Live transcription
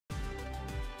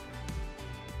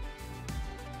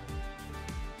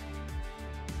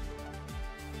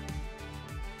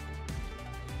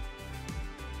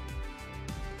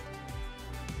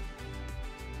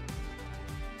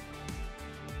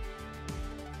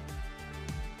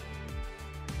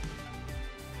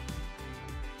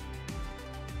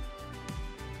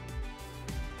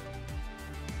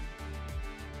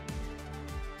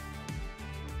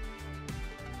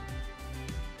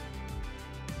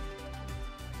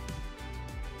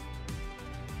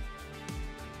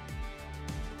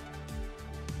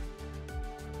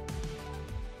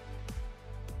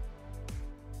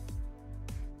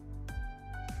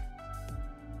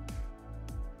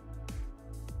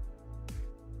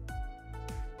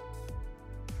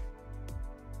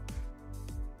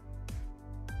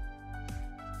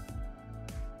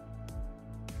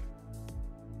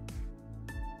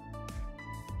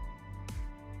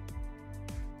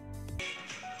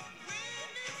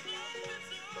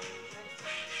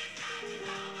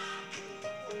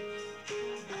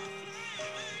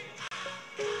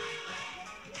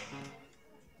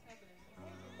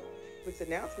this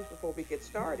announcement before we get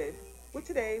started with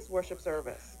today's worship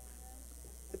service.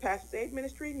 The Pastor's Aid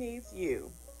Ministry needs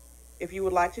you. If you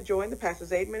would like to join the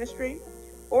Pastor's Aid Ministry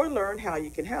or learn how you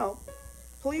can help,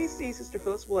 please see Sister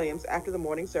Phyllis Williams after the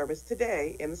morning service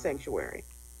today in the sanctuary.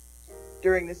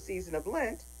 During this season of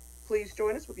Lent, please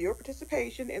join us with your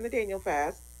participation in the Daniel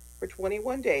fast for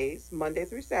 21 days, Monday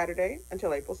through Saturday,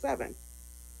 until April 7th.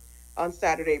 On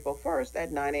Saturday, April 1st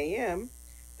at 9 a.m.,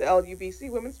 the LUBC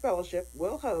Women's Fellowship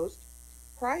will host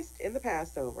Christ in the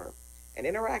Passover, an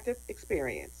interactive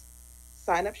experience.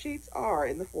 Sign-up sheets are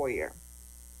in the foyer.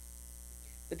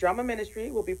 The Drama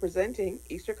Ministry will be presenting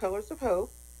Easter Colors of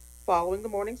Hope following the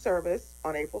morning service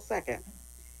on April 2nd.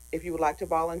 If you would like to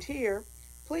volunteer,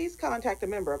 please contact a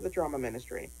member of the Drama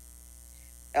Ministry.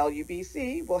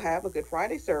 LUBC will have a Good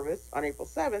Friday service on April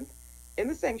 7th in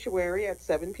the sanctuary at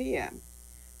 7 p.m.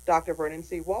 Dr. Vernon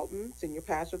C. Walton, Senior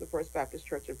Pastor of the First Baptist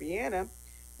Church of Vienna,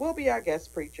 will be our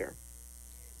guest preacher.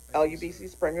 LUBC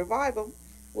Spring Revival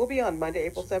will be on Monday,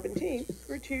 April 17th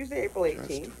through Tuesday, April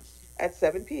 18th at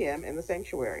 7 p.m. in the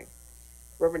sanctuary.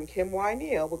 Reverend Kim Y.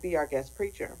 Neal will be our guest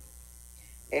preacher.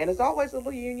 And as always,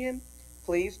 Little Union,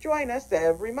 please join us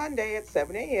every Monday at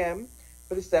 7 a.m.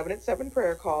 for the 7 at 7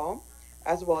 prayer call,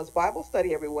 as well as Bible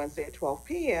study every Wednesday at 12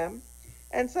 p.m.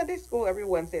 and Sunday school every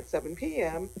Wednesday at 7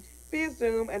 p.m. via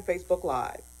Zoom and Facebook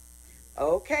Live.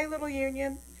 Okay, Little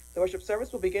Union, the worship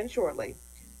service will begin shortly.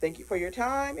 Thank you for your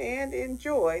time and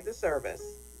enjoy the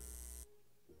service.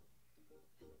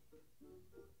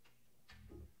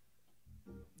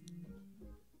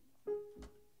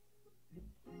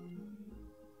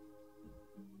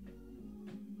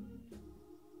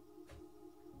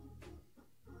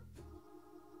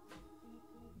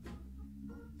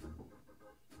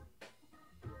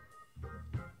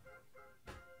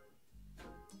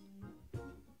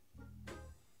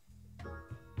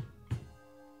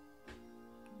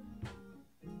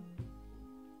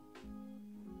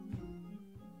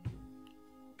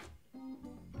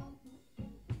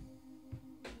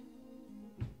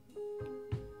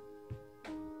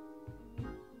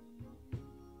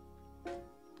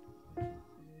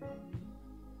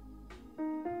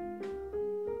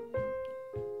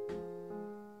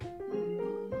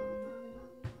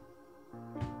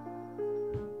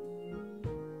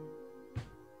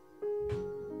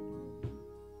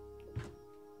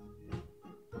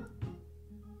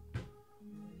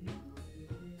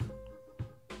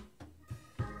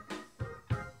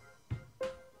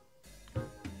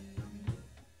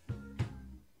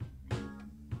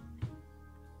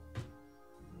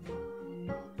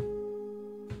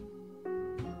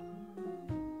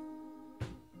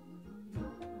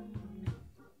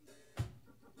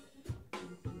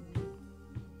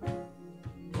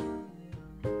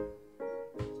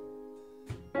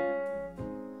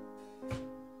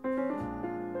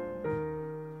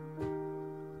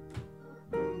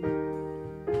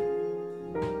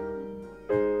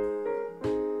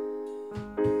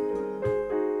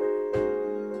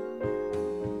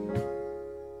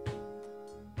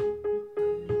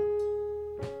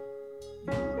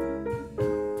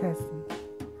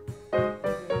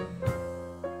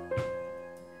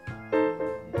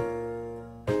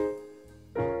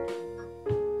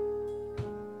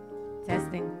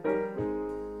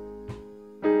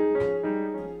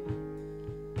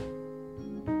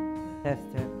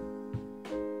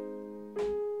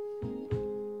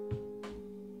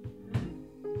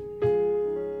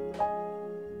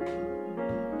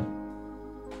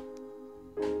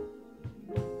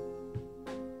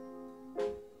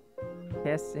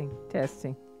 Testing,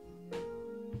 testing.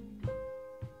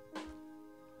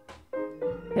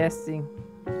 Testing.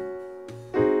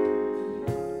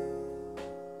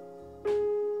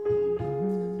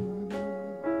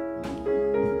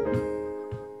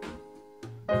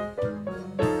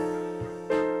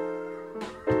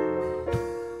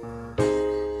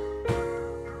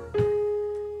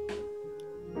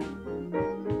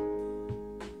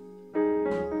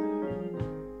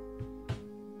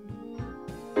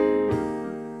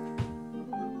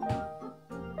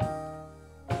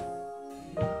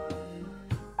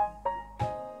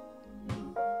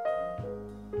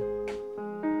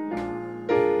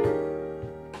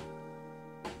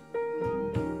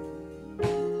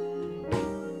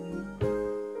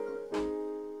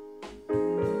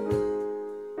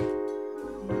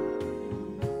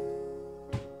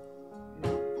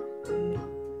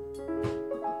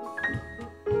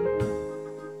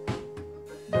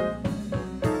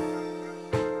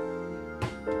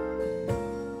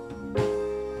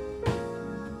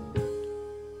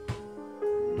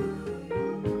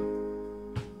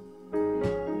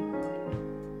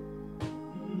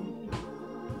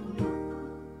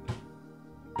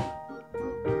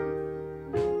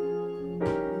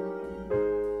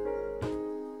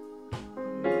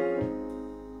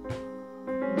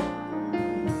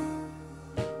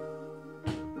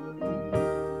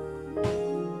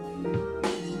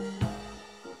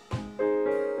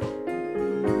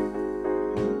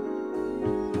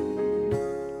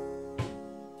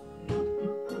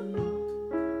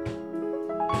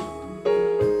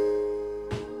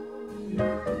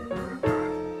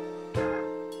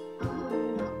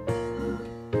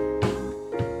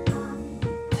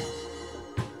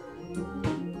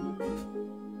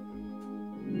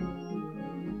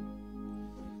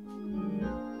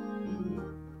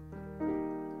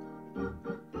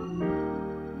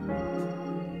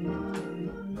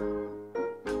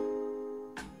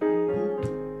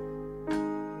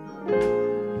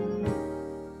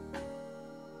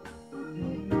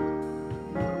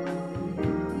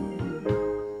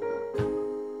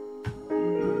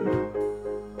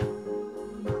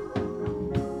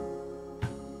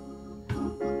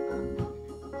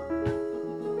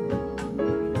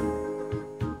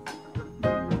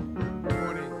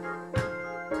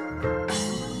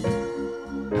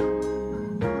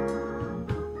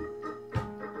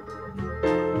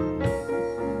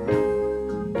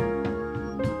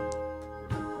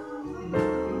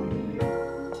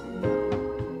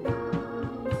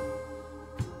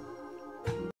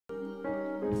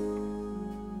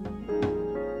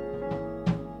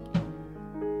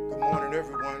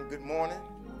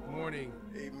 Morning.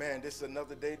 Amen. This is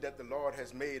another day that the Lord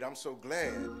has made. I'm so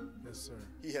glad. Yes, sir.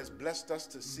 He has blessed us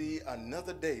to see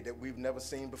another day that we've never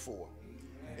seen before.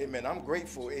 Amen. I'm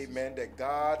grateful, amen, that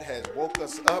God has woke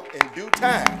us up in due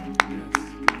time.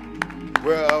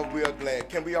 Whereof we are glad.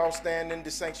 Can we all stand in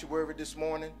the sanctuary this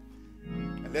morning?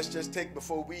 And let's just take,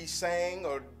 before we sing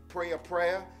or pray a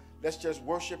prayer, let's just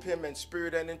worship him in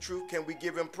spirit and in truth. Can we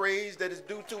give him praise that is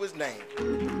due to his name?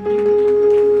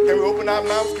 Can we open our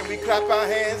mouths? Can we clap our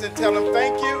hands and tell him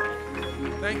thank you?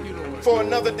 Thank you, Lord. For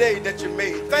another day that you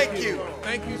made. Thank you.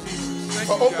 Thank you, Jesus. Thank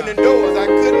For you, opening God. doors I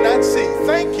could not see.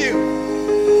 Thank you.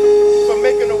 For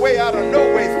making a way out of no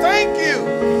way. Thank you.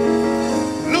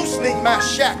 Loosening my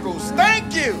shackles.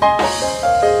 Thank you.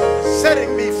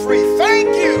 Setting me free.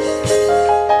 Thank you.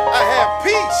 I have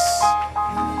peace.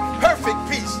 Perfect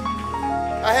peace.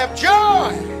 I have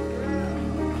joy.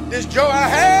 This joy I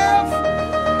have,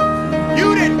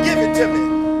 you didn't give it to me.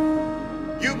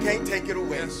 You can't take it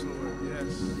away. Yes, Lord.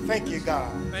 Yes. Thank you,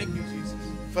 God. Thank you, Jesus.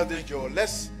 For this joy.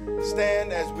 Let's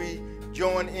stand as we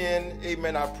join in,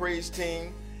 amen, our praise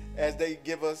team as they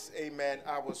give us, amen,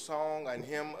 our song and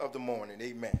hymn of the morning.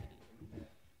 Amen.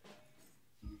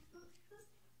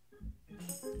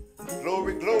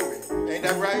 Glory, glory. Ain't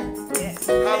that right? Yes.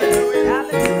 Hallelujah.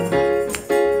 Hallelujah.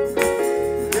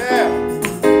 Yeah.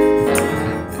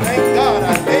 Thank God I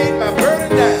laid my burden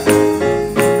down.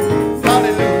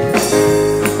 Hallelujah.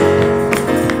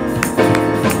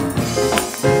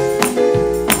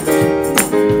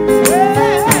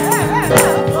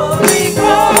 Glory,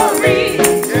 glory.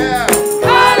 Yeah.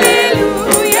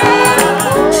 Hallelujah.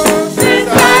 Since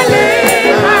I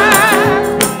laid my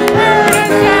burden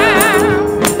down.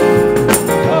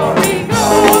 Glory,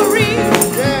 glory.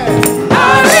 Yeah.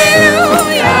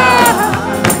 Hallelujah.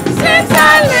 Since I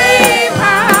laid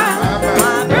my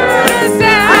burdens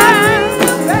down.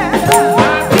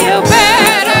 I feel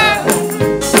better.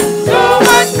 So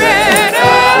much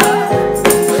better.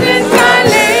 Since I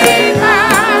laid my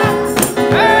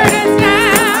burdens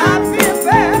down.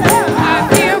 I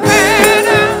feel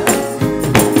better.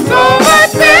 So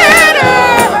much better.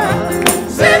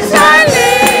 Since I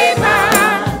laid my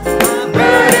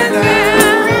burdens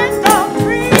down.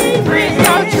 Friends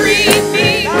don't treat me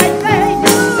like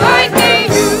they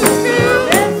used to.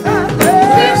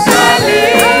 Since I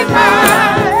laid my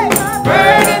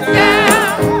burdens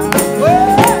down.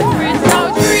 Friends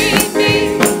don't treat me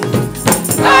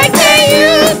like they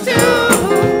used to.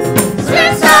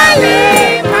 Since I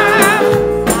laid my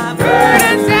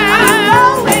burdens down.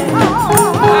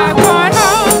 I'm going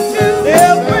home to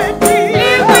live with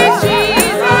Jesus.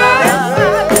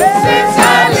 Since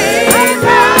I laid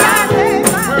my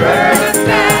burdens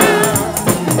down.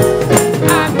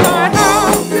 I'm going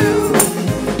home to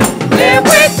live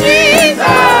with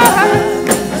Jesus.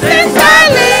 Since I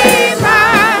laid my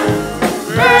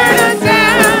burdens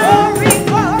down.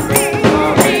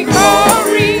 Glory,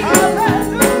 glory.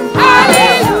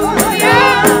 Hallelujah.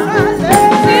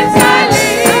 Since I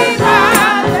laid my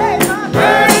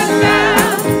burdens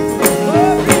down.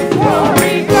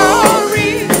 Glory,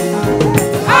 glory.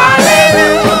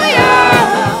 Hallelujah.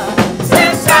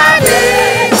 Since I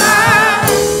laid my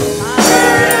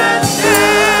burdens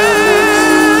down.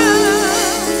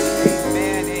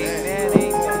 Amen, amen,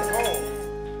 Home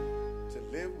to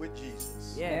live with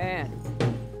Jesus. Yeah.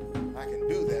 I can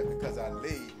do that because I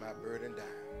laid my burden down.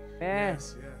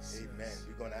 Yes, yes. Amen.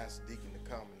 We're going to ask the deacon to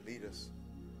come and lead us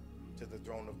to the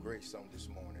throne of grace on this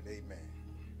morning. Amen.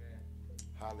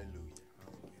 Hallelujah.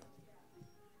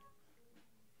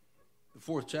 The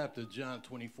 4th chapter of John,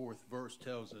 24th verse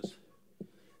tells us,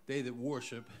 they that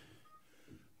worship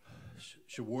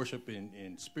should worship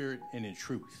in spirit and in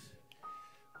truth.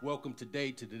 Welcome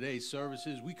today to today's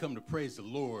services. We come to praise the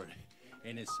Lord,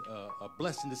 and it's a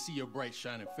blessing to see your bright,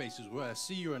 shining faces. Whether I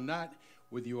see you or not,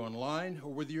 whether you're online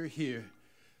or whether you're here,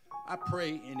 I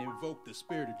pray and invoke the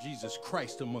Spirit of Jesus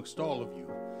Christ amongst all of you,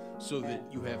 so that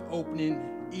you have open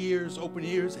ears,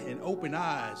 and open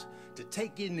eyes to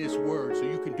take in this word so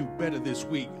you can do better this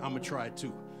week. I'm going to try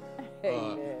too.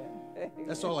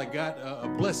 That's all I got.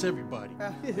 Bless everybody.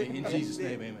 In Jesus'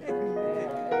 name, amen.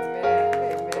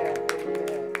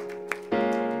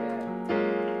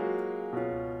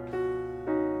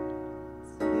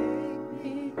 Take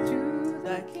me to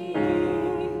the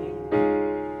King.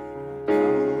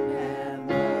 Don't have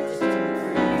much to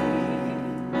bring.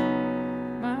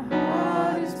 My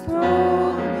heart is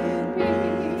torn in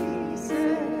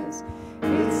pieces.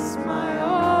 It's my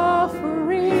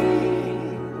offering.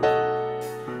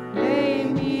 Lay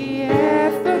me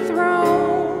at the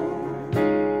throne.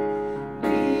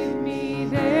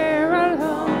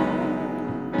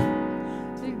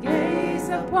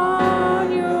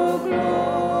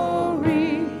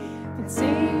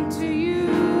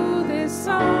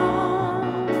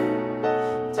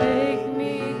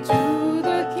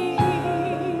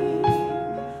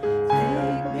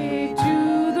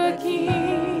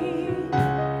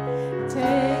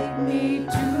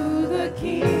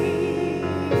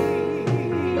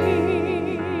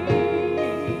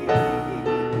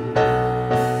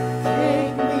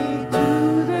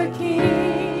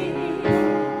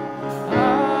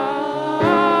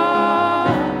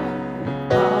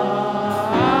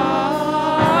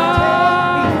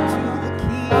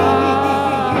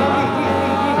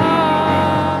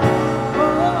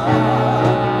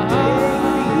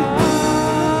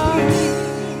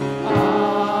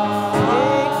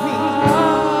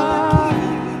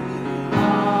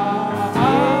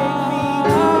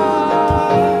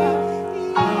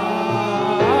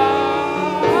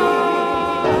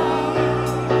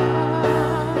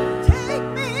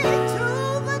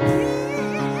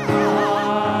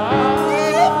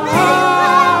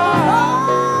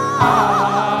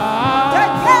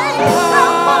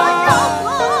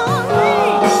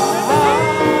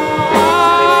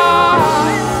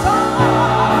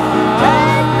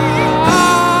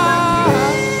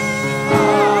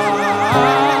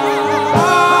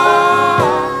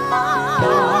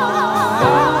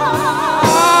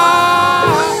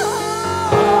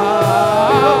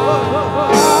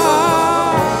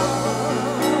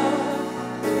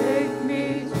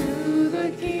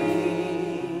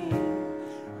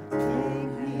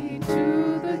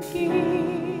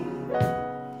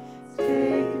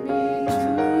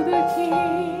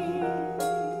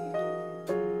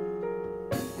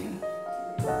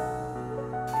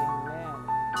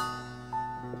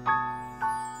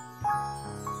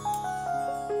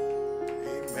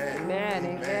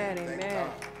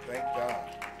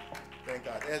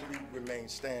 remain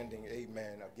standing.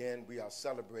 Amen. Again, we are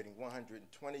celebrating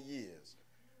 120 years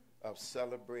of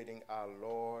celebrating our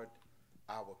Lord,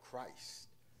 our Christ.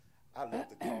 I love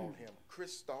to call him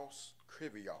Christos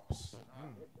Kyrios.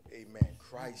 Amen.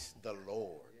 Christ the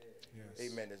Lord.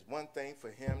 Yes. Amen. It's one thing for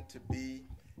him to be,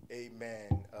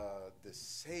 amen, the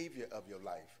Savior of your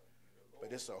life.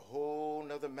 But it's a whole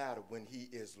nother matter when he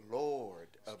is Lord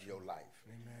of your life.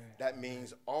 Amen. That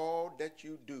means all that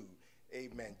you do,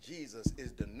 amen, Jesus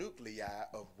is the nuclei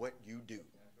of what you do.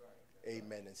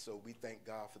 Amen. And so we thank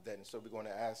God for that. And so we're going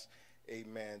to ask,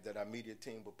 amen, that our media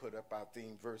team will put up our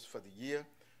theme verse for the year,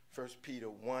 1 Peter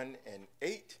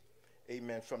 1:8,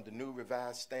 amen, from the New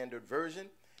Revised Standard Version.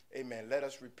 Amen. Let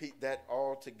us repeat that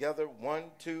all together. 1,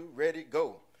 2, ready,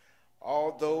 go.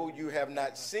 Although you have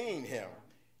not seen him,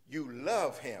 you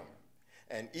love him.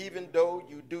 And even though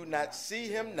you do not see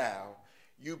him now,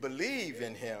 you believe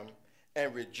in him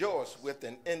and rejoice with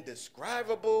an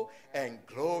indescribable and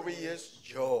glorious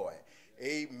joy.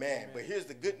 Amen. But here's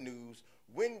the good news.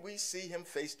 When we see him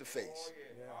face to face,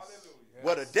 Yes.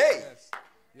 what a day Yes.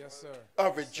 Yes, sir.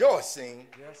 of rejoicing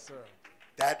Yes, sir.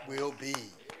 that will be.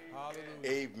 Hallelujah.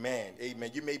 Amen.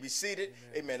 Amen. You may be seated.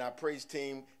 Amen. Our praise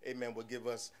team, amen, will give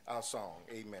us our song.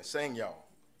 Amen. Sing, y'all.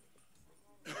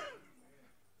 We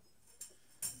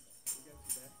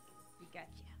got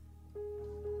you.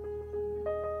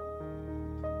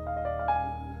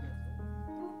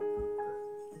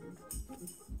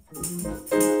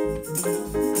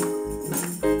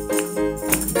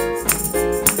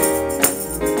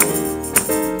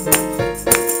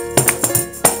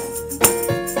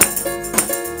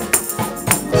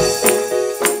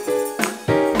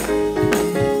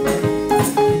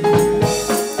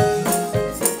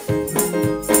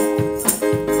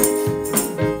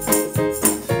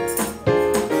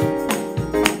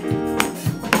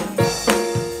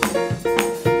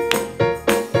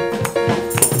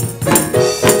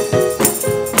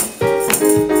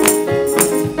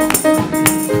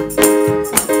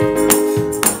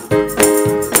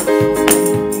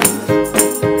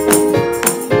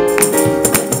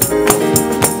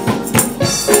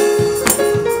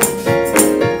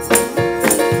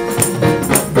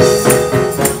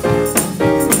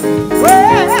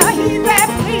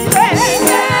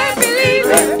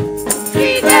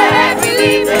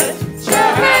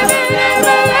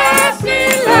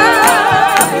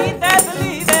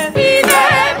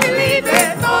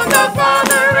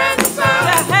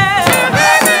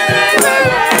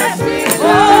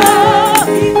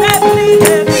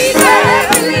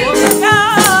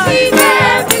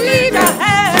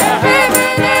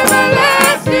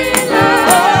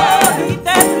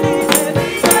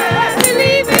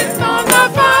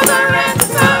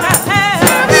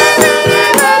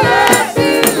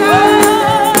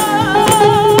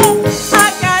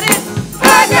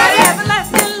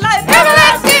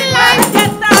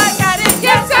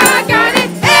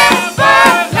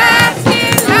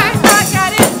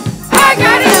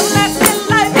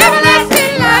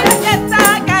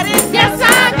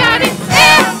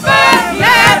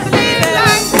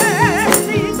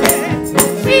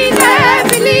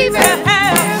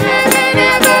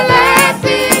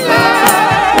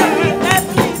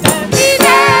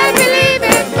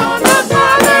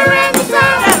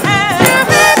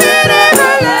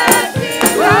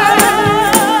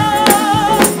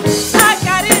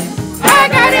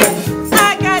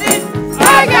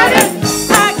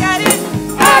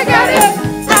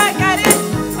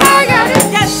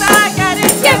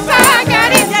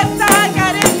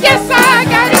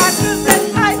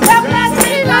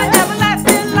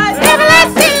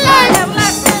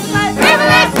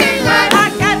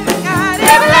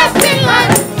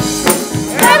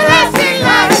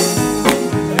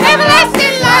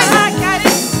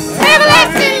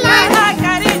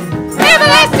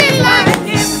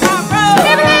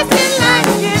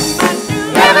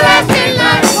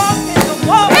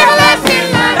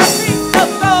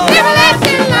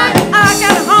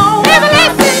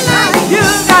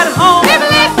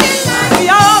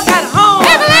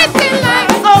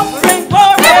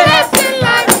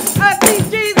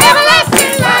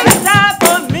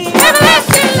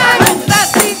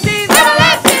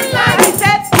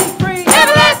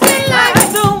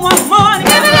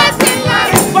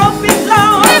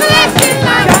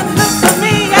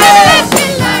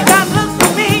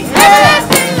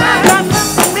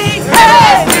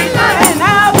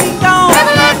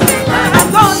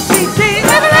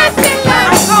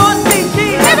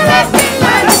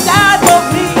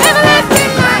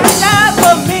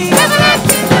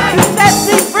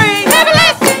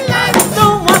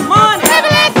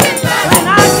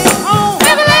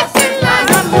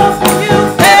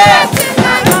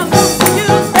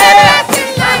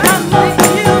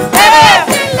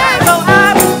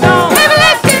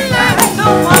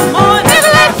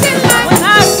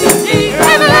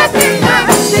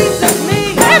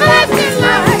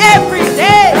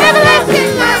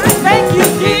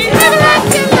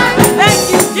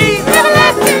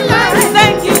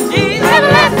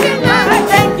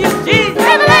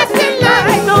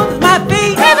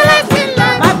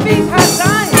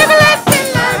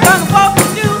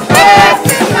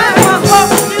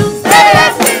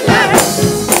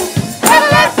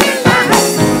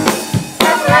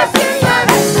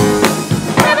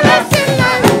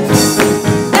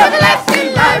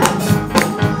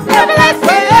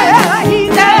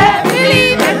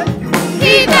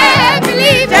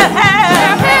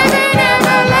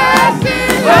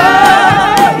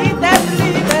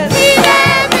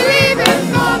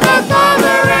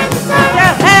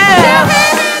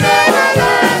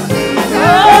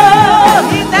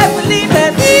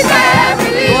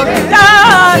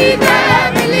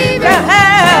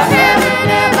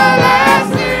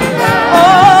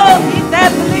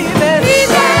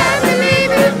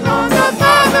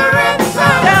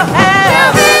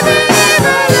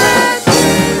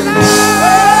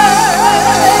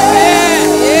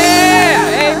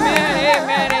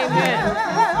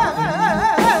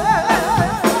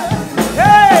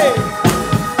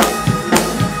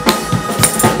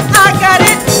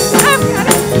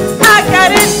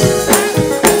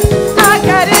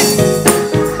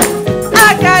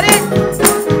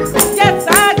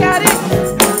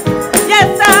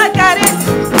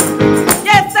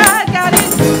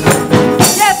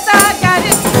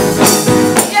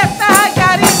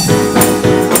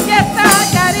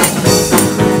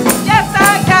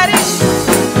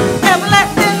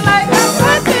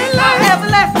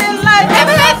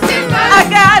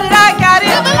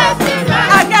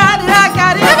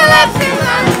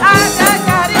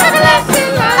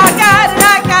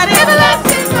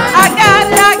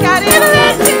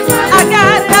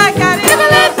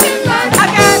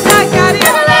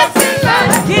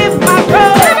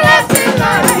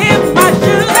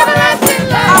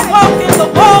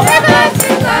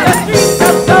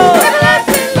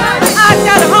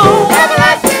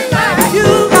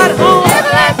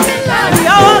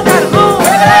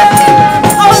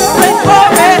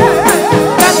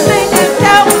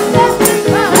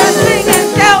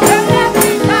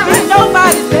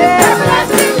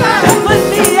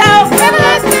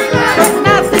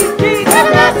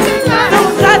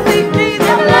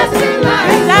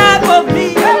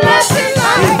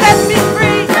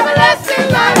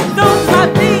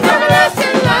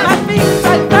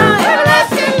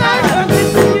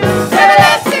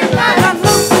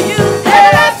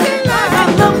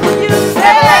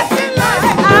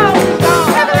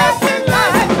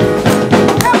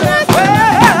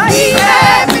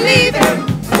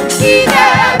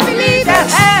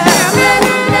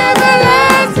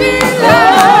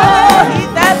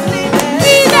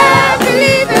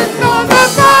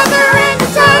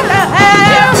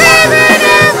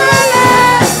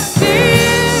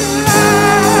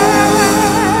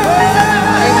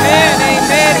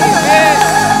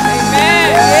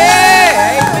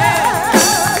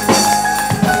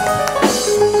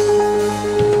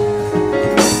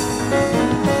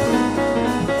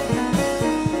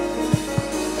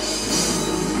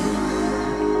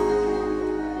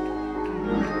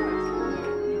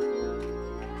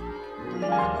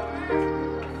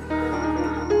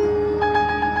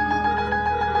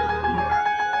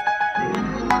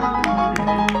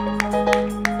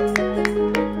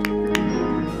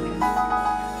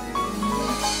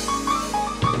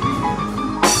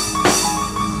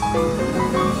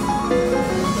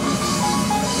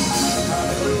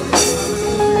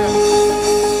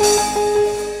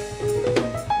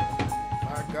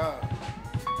 God.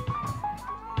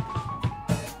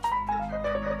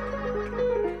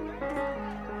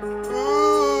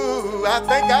 Ooh, I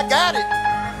think I got it.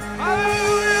 I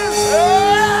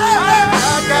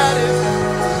got it.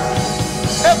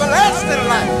 Everlasting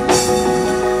life.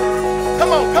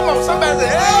 Come on, somebody say,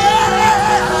 hey,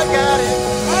 I got it.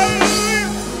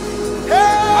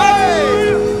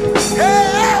 Hey,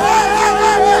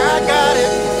 I got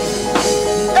it.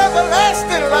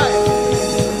 Everlasting life.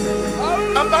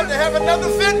 I'm about to have another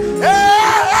fit. Hey,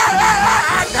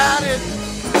 I got it.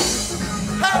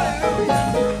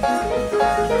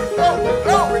 Hallelujah.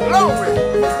 Glory, glory.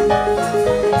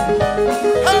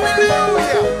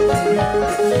 Hallelujah.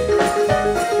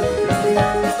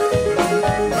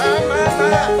 My.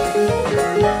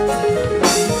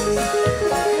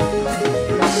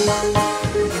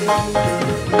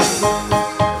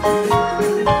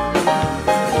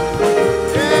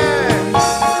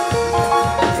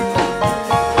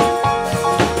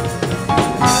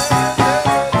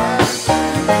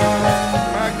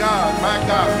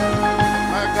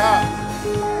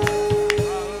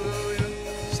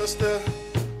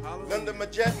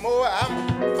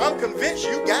 I'm convinced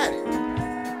you got it.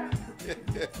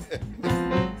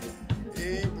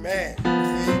 Amen.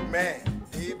 Amen.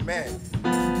 Amen.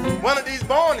 One of these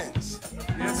mornings,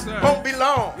 yes, sir, won't be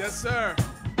long. Yes, sir.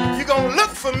 You're going to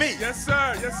look for me. Yes,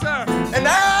 sir. Yes, sir. And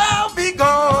I'll be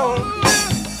gone.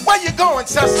 Where you going,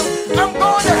 Sessoms? I'm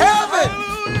going to heaven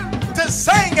to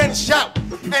sing and shout.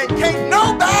 And can't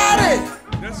nobody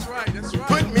that's right.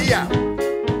 Put me out.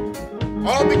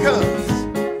 All because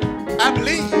I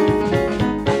believe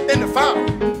in the Father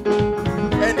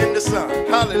and in the Son.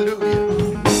 Hallelujah.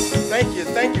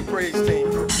 Thank you, praise team.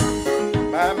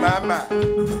 My.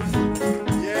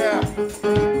 Yeah.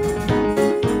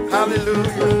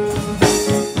 Hallelujah.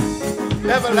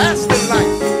 Everlasting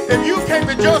life. If you can't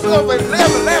rejoice over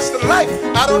everlasting life,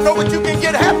 I don't know what you can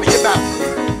get happy about.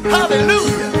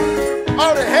 Hallelujah.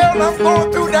 All the hell I'm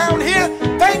going through down here,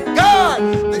 thank God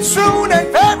that soon and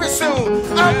very soon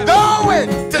I'm going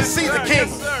to see the King.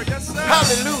 Yes, sir.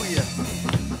 Hallelujah.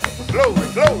 Glory,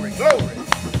 glory, glory.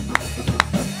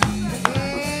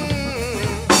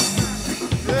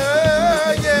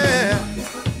 Yeah.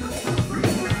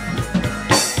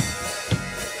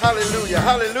 Hallelujah,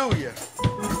 hallelujah.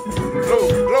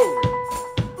 Glory, glory.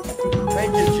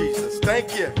 Thank you, Jesus.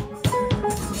 Thank you.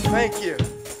 Thank you.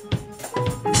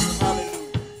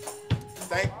 Hallelujah.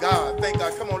 Thank God. Thank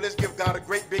God. Come on, let's give God a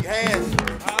great big hand.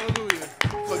 Hallelujah.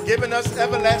 For giving us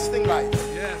everlasting life.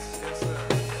 Yes, sir.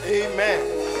 Amen.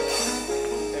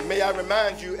 And may I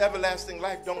remind you, everlasting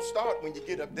life don't start when you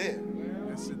get up there.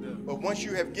 Yes, it does. But once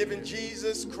you have given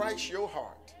Jesus Christ your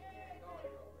heart,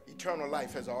 eternal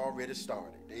life has already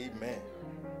started. Amen.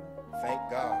 Thank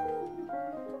God.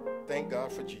 Thank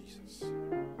God for Jesus.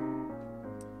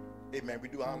 Amen. We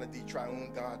do honor the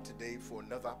triune God today for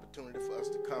another opportunity for us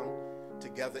to come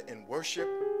together in worship.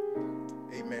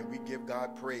 Amen. We give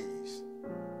God praise.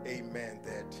 Amen.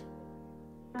 That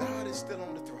God is still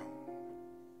on the throne.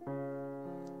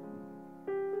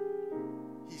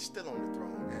 He's still on the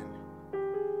throne.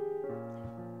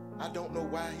 And I don't know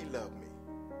why he loved me.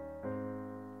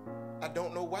 I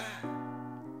don't know why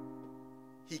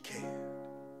he cared.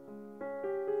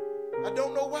 I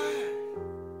don't know why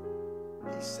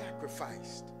he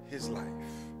sacrificed his life.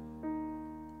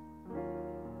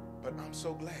 But I'm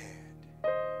so glad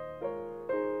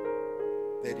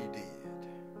that he did.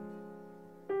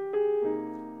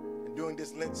 And during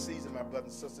this Lent season, my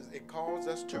brothers and sisters, it calls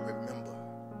us to remember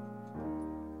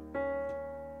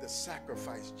the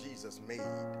sacrifice Jesus made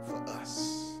for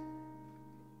us.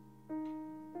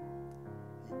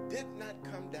 He did not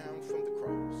come down from the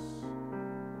cross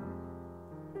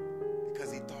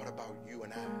because he thought about you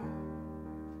and I.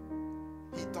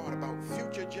 He thought about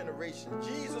future generations.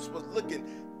 Jesus was looking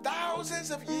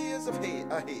thousands of years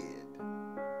ahead.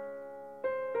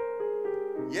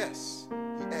 Yes,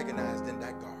 he agonized in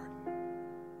that garden.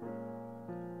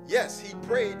 Yes, he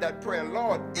prayed that prayer,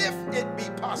 Lord, if it be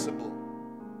possible,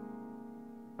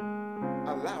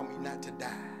 allow me not to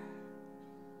die.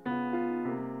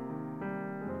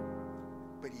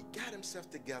 But he got himself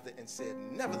together and said,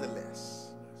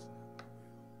 nevertheless,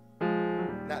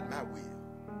 not my will,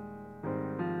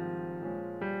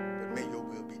 but may your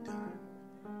will be done.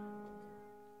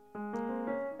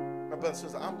 My brothers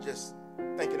and sisters, I'm just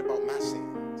thinking about my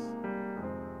sins.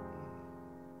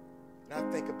 And I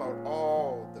think about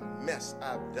all the mess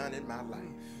I've done in my life.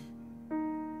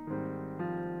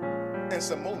 And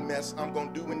some more mess I'm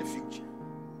going to do in the future.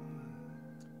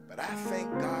 But I thank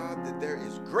God that there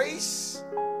is grace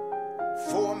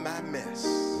for my mess.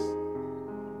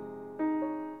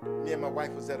 Me and my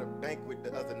wife was at a banquet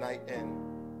the other night, and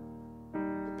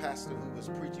the pastor who was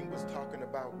preaching was talking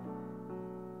about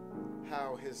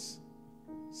how his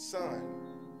son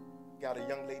got a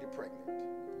young lady pregnant.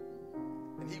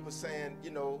 And he was saying,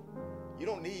 you know, you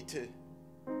don't need to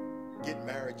get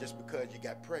married just because you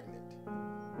got pregnant.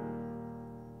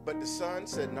 But the son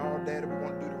said, no, Daddy, we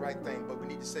want to do the right thing, but we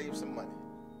need to save some money.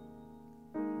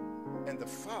 And the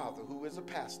father, who is a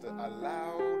pastor,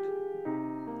 allowed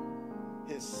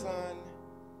his son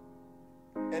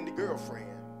and the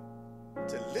girlfriend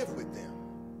to live with them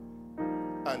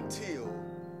until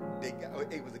they were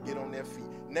able to get on their feet.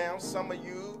 Now, some of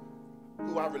you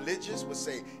who are religious would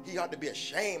say he ought to be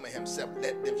ashamed of himself,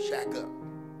 let them shack up.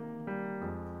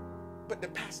 But the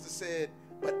pastor said,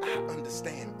 but I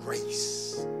understand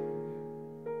grace.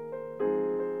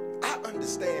 I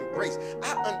understand grace.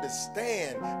 I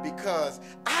understand because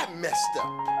I messed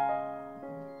up.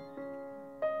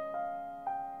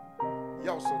 He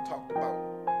also talked about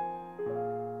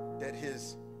that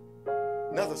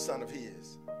another son of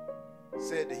his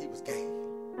said that he was gay.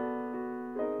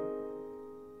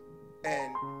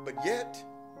 But yet,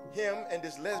 him and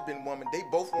this lesbian woman, they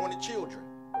both wanted children.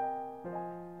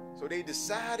 So they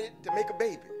decided to make a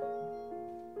baby.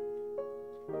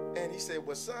 And he said,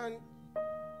 well, son,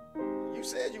 you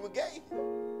said you were gay.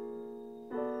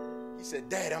 He said,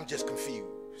 Dad, I'm just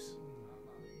confused.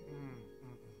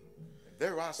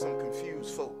 There are some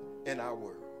confused folk in our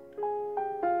world.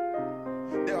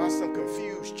 There are some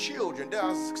confused children. There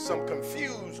are some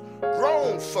confused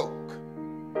grown folk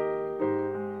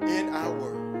in our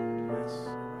world.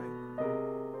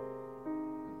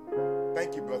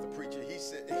 Thank you, brother preacher. He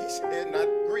said, and I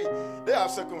agree. There are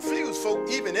some confused folk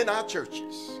even in our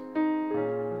churches.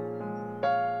 I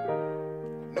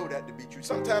know that to be true.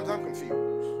 Sometimes I'm confused.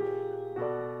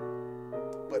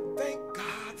 But thank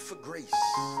God for grace.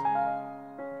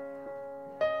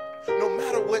 No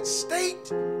matter what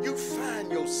state you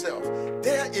find yourself,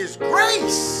 there is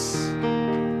grace.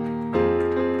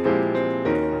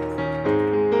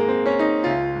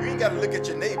 You ain't got to look at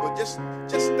your neighbor. Just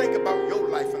think about your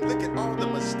life and look at all the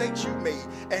mistakes you made.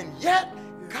 And yet,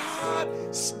 God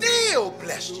still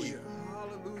blessed you.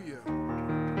 Hallelujah.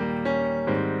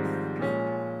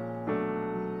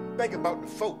 Think about the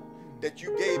folk that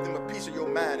you gave them a piece of your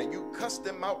mind and you cussed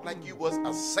them out like you was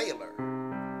a sailor.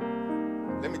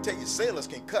 Let me tell you, sailors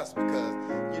can cuss because,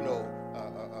 you know,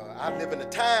 I live in a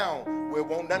town where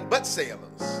won't nothing but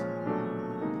sailors.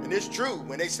 And it's true.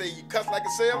 When they say you cuss like a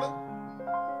sailor,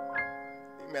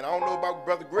 man, I don't know about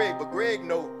Brother Greg, but Greg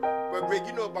know. Well, Greg,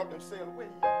 you know about them sailors. Where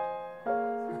you?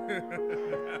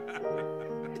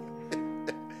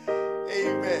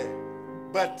 Amen.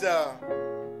 But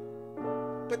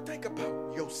think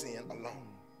about your sin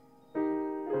alone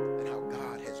and how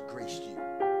God has graced you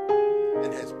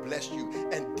and has blessed you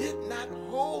and did not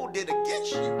hold it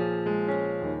against you.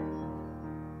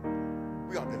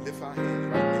 We ought to lift our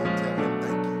hands right now and tell him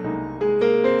thank you.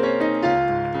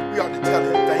 We ought to tell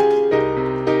him thank you.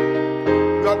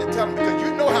 We ought to tell him because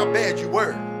you know how bad you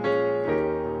were.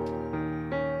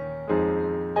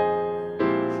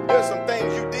 There's some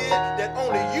things you did that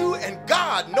only you and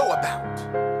God know about.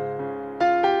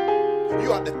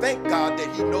 You ought to thank God that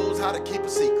he knows how to keep a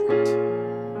secret.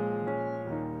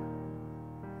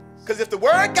 Because if the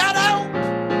word got out,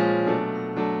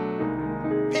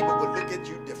 people would look at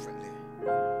you differently.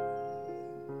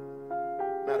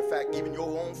 Matter of fact, even your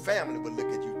own family would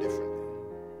look at you differently.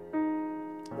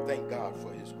 Thank God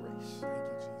for his grace.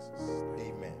 Thank you, Jesus.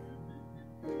 Amen.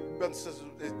 Brothers and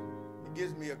sisters, it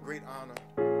gives me a great honor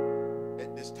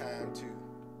at this time to,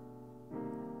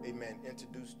 amen,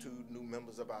 introduce two new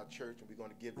members of our church, and we're going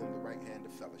to give them the right hand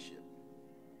of fellowship.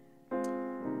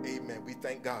 Amen. We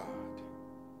thank God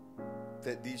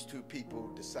that these two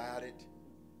people decided,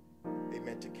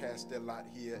 amen, to cast their lot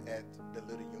here at the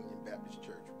Little Union Baptist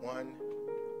Church. One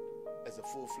as a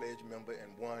full-fledged member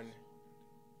and one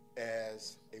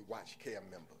as a watch care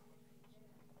member.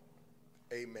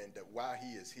 Amen. That while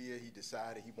he is here, he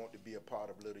decided he wanted to be a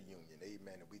part of Little Union.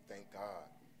 Amen. And we thank God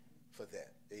for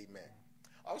that. Amen.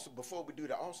 Also, before we do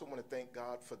that, I also want to thank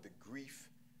God for the grief.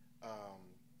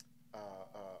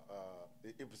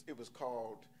 It was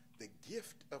called The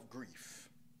Gift of Grief.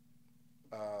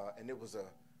 And it was a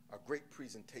great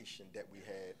presentation that we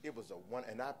had. It was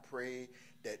and I pray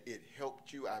that it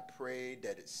helped you. I pray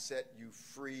that it set you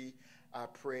free. I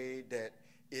pray that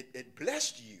it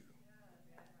blessed you.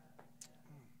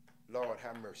 Lord,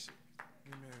 have mercy.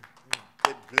 Amen.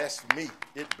 It blessed me.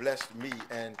 It blessed me.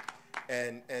 And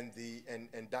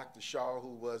Dr. Shaw,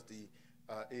 who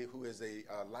is a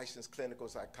licensed clinical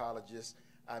psychologist,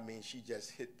 I mean, she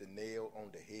just hit the nail on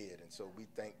the head. And so we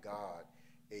thank God,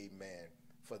 amen,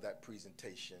 for that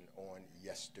presentation on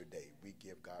yesterday. We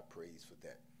give God praise for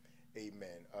that.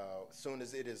 Amen. As soon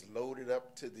as it is loaded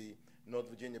up to the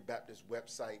Northern Virginia Baptist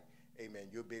website, amen,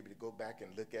 you'll be able to go back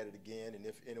and look at it again. And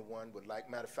if anyone would like,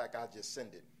 matter of fact, I'll just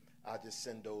send it. I'll just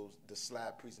send the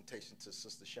slide presentation to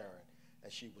Sister Sharon,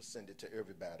 and she will send it to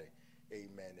everybody.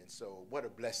 Amen. And so what a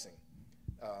blessing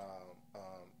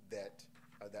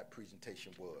that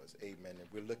presentation was. Amen. And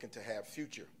we're looking to have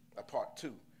future, a part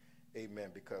 2. Amen.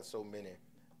 Because so many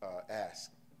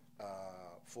ask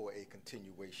for a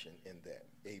continuation in that.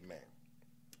 Amen.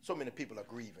 So many people are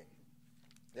grieving.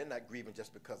 They're not grieving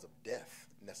just because of death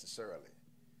necessarily.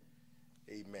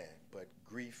 Amen. But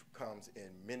grief comes in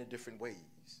many different ways.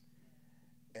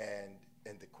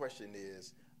 And the question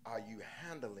is, are you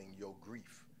handling your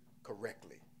grief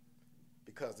correctly?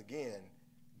 Because again,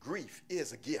 grief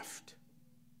is a gift.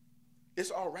 It's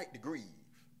all right to grieve,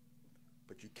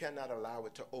 but you cannot allow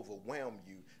it to overwhelm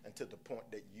you until the point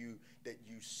that you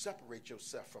separate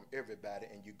yourself from everybody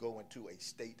and you go into a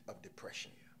state of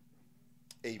depression.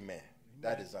 Amen.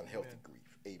 That is unhealthy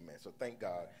grief. Amen. So thank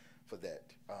God for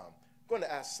that. I'm going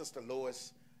to ask Sister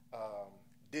Lois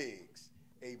Diggs.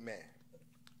 Amen.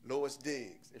 Lois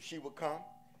Diggs, if she would come.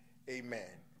 Amen.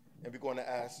 And we're going to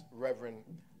ask Reverend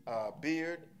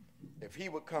Beard if he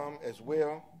would come as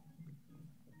well.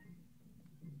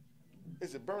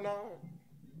 Is it Bernard?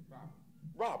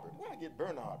 Robert. Where I get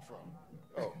Bernard from?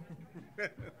 Oh.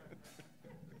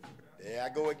 There I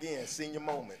go again. Senior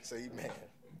moments. Amen.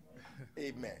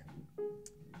 Amen.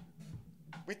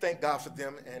 We thank God for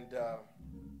them, and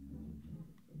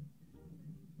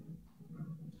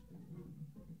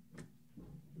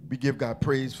we give God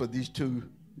praise for these two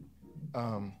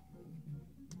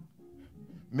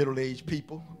middle-aged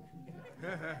people.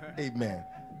 Amen.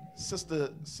 Sister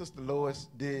Lois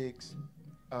Diggs,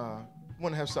 want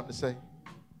to have something to say?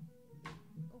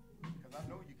 Because I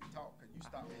know you can talk, because you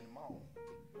stopped me in the mall.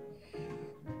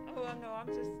 Oh, no, I'm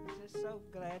just so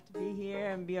glad to be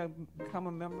here and become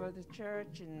a member of the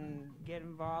church and get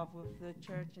involved with the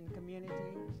church and community.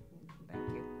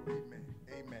 Thank you. Amen.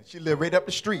 Amen. She lived right up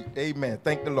the street. Amen.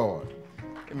 Thank the Lord.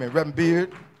 Amen. Reverend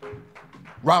Beard,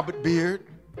 Robert Beard,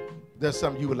 there's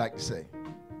something you would like to say.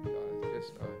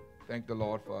 Thank the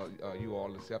Lord for you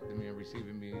all accepting me and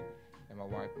receiving me and my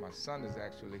wife. My son is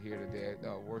actually here today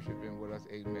worshiping with us.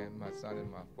 Amen. My son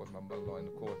and of course my mother-in-law, and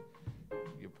of course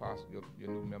your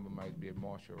new member might be a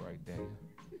Marshall right there.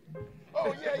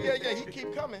 Oh yeah. He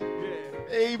keep coming.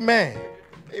 Yeah. Amen.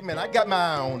 Amen. I got my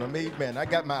eye on him. Amen. I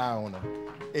got my eye on him.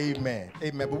 Amen.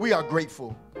 Amen. But we are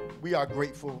grateful. We are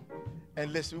grateful.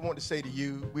 And listen, we want to say to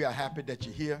you, we are happy that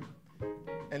you're here.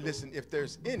 And listen, if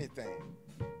there's anything,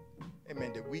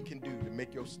 amen, that we can do to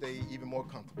make your stay even more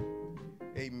comfortable.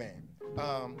 Amen.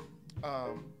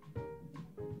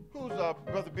 Who's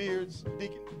Brother Beard's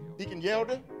deacon? Deacon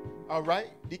Yelder? All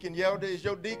right. Deacon Yelder is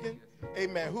your deacon.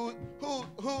 Amen. Who's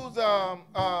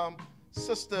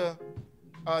Sister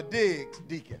Diggs'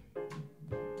 deacon?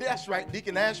 That's right,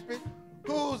 Deacon Ashby.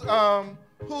 Who's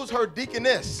her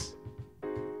deaconess?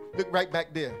 Look right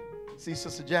back there. See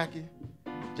Sister Jackie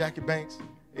Banks.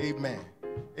 Amen.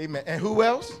 Amen. And who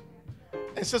else?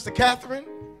 And Sister Catherine.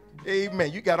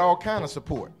 Amen. You got all kind of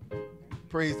support.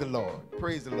 Praise the Lord.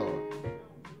 Praise the Lord.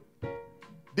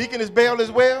 Deaconess Bell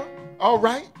as well. All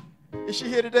right. Is she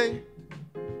here today?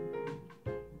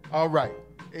 All right.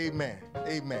 Amen.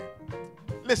 Amen.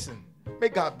 Listen, may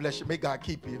God bless you. May God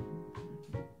keep you.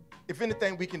 If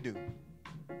anything we can do.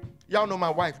 Y'all know my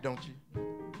wife, don't you?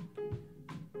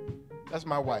 That's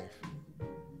my wife.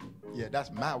 Yeah,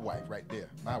 that's my wife right there.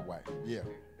 My wife. Yeah.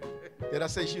 Did I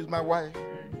say she was my wife?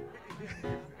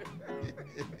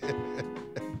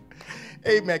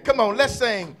 Amen. Come on, let's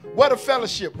sing. What a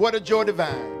fellowship. What a joy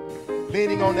divine.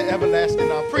 Leaning on the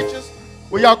everlasting. Our preachers,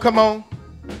 will y'all come on?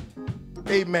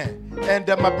 Amen. And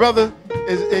my brother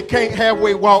can't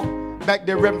halfway walk back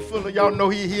there, Reverend Fuller. Y'all know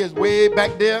he is way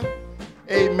back there.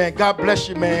 Amen. God bless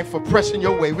you, man, for pressing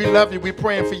your way. We love you. We're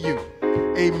praying for you.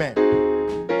 Amen.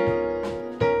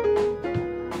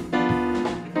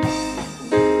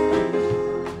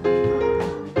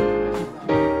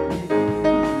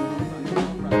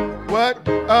 What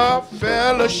a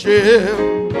fellowship.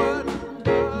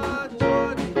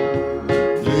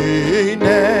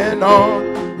 Leaning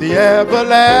on the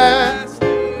everlasting.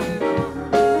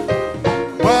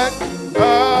 What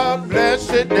a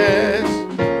blessedness.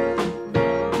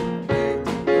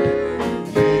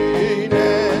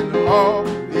 Leaning on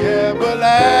the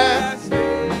everlasting.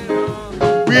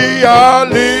 We are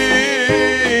leaning.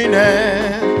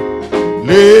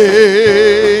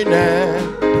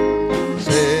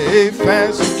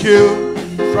 secure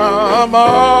from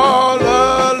all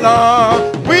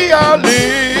alarm. We are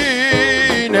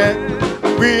leaning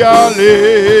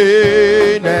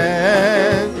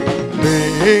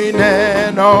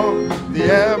on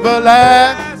the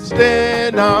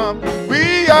everlasting arm.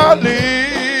 We are leaning.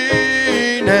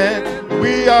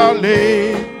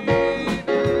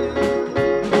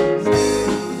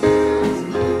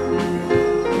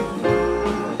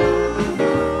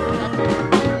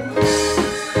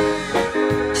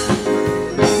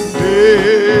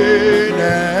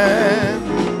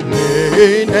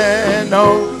 Leaning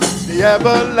on the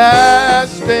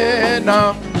everlasting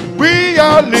arm. We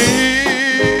are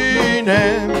leaning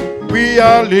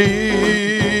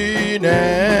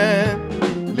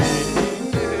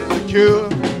secure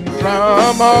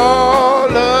from all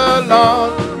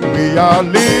along. We are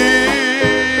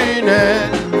leaning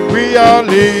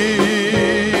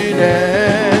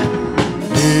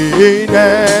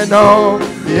on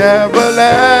the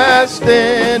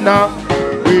everlasting arm.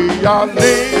 We are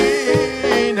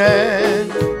leaning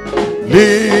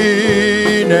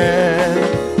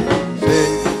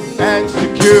and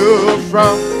secure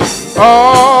from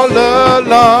all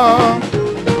along.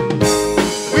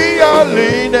 We are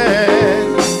leaning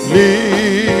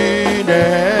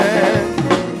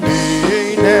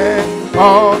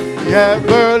on the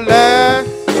everlasting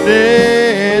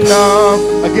arm.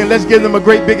 Again, let's give them a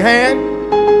great big hand.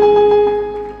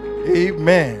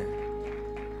 Amen.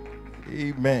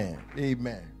 Amen.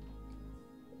 Amen.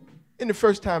 In the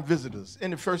first time visitors,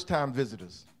 amen.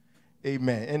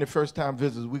 In the first time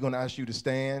visitors, we're going to ask you to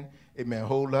stand. Amen.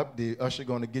 Hold up. The usher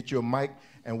going to get you a mic.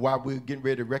 And while we're getting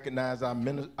ready to recognize our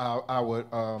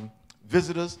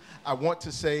visitors, I want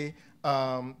to say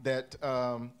that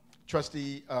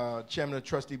Chairman of the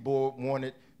Trustee Board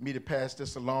wanted me to pass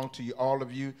this along to you, all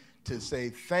of you, to say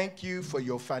thank you for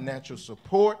your financial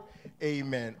support.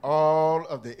 Amen. All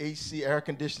of the AC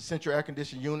central air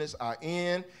conditioning units are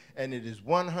in, and it is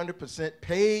 100%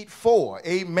 paid for.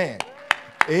 Amen.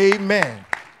 Amen.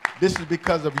 This is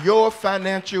because of your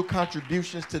financial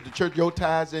contributions to the church, your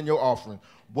tithes and your offering.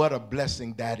 What a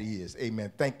blessing that is.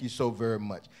 Amen. Thank you so very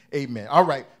much. Amen. All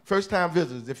right. First time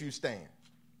visitors, if you stand.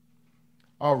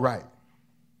 All right.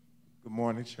 Good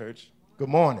morning, church. Good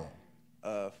morning.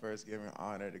 First, giving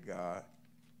honor to God,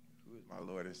 who is my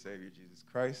Lord and Savior, Jesus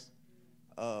Christ.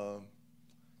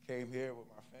 Came here with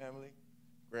my family,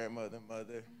 grandmother,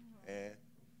 mother, and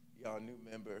y'all new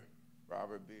member,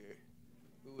 Robert Beard,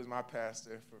 who was my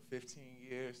pastor for 15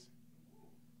 years.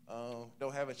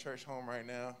 Don't have a church home right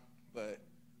now, but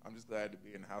I'm just glad to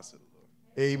be in the house of the Lord.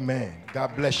 Amen.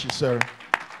 God bless you, sir.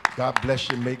 God bless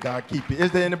you. May God keep you.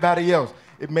 Is there anybody else?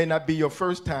 It may not be your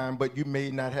first time, but you may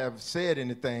not have said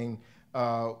anything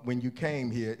when you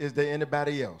came here. Is there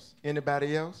anybody else?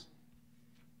 Anybody else?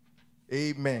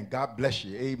 Amen. God bless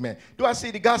you. Amen. Do I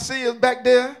see the Garcias back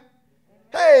there?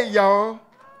 Hey, y'all.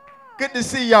 Good to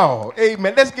see y'all.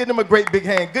 Amen. Let's give them a great big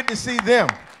hand. Good to see them.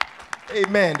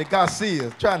 Amen. The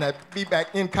Garcias trying to be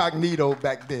back incognito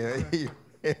back there.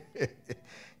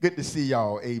 Good to see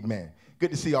y'all. Amen.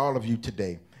 Good to see all of you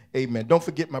today. Amen. Don't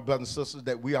forget, my brothers and sisters,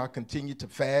 that we are continuing to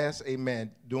fast.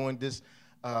 Amen. During this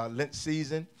Lent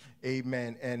season.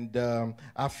 Amen. And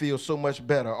I feel so much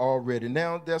better already.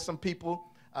 Now, there's some people.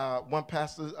 One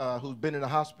pastor who's been in the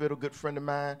hospital, good friend of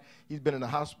mine, he's been in the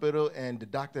hospital, and the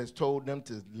doctor has told them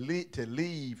to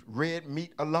leave red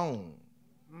meat alone.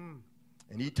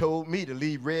 And he told me to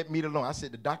leave red meat alone. I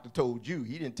said, the doctor told you.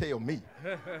 He didn't tell me.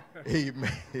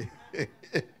 Amen.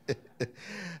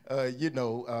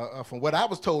 From what I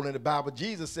was told in the Bible,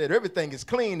 Jesus said everything is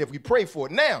clean if we pray for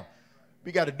it. Now,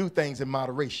 we got to do things in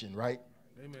moderation, right?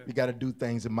 Amen. We got to do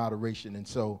things in moderation. And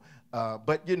so,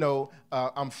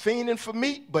 I'm fiending for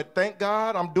meat, but thank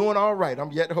God I'm doing all right.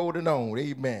 I'm yet holding on.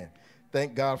 Amen.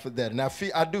 Thank God for that. And I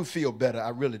do feel better. I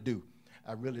really do.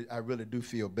 I really do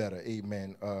feel better.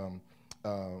 Amen.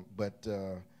 But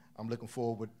I'm looking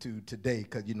forward to today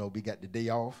because, we got the day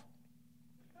off.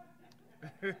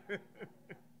 And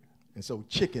so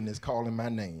chicken is calling my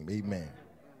name. Amen.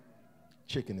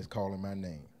 Chicken is calling my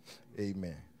name.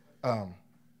 Amen.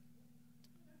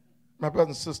 My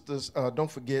brothers and sisters, don't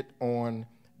forget on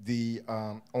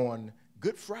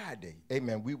Good Friday,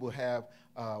 amen, we will have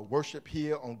worship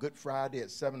here on Good Friday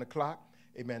at 7 o'clock.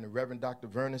 Amen. The Reverend Dr.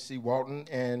 Vernon C. Walton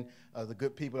and the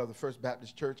good people of the First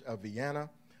Baptist Church of Vienna,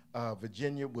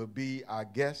 Virginia will be our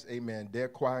guests. Amen. Their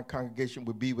choir and congregation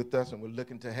will be with us, and we're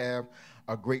looking to have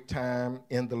a great time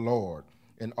in the Lord.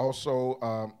 And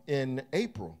also in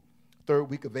April, third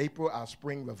week of April, our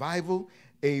spring revival,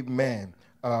 amen,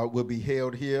 will be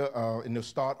held here, and it'll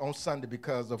start on Sunday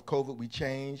because of COVID. We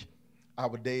changed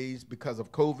our days because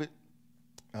of COVID.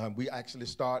 We actually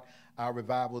start our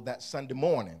revival that Sunday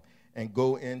morning and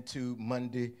go into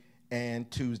Monday and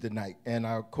Tuesday night. And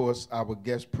of course, our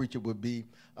guest preacher will be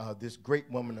this great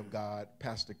woman of God,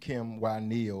 Pastor Kim Y.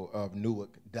 Neal of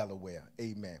Newark, Delaware.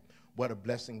 Amen. What a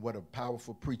blessing, what a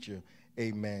powerful preacher,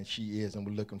 amen, she is. And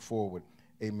we're looking forward,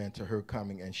 amen, to her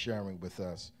coming and sharing with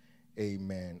us,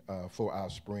 amen, for our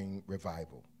spring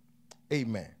revival.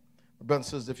 Amen.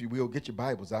 Brothers and sisters, if you will, get your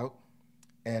Bibles out.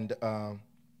 And I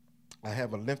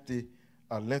have a lengthy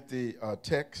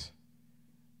text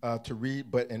to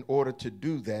read, but in order to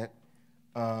do that,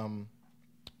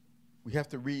 we have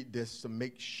to read this to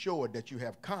make sure that you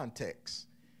have context,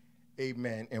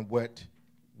 amen, in what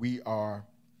we are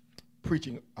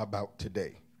preaching about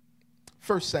today.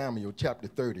 1 Samuel chapter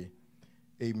 30,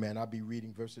 amen. I'll be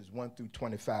reading verses 1 through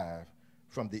 25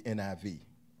 from the NIV.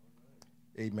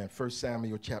 Amen. 1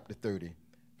 Samuel chapter 30,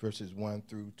 verses 1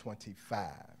 through 25.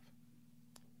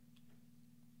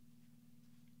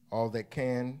 All that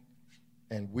can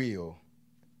and will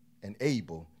and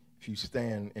able, if you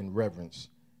stand in reverence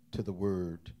to the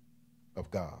word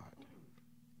of God.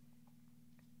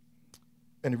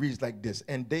 And it reads like this: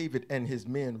 And David and his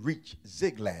men reached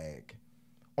Ziklag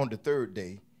on the third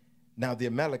day. Now the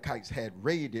Amalekites had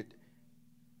raided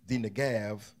the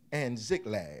Negev and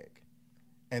Ziklag,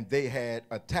 and they had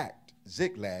attacked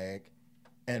Ziklag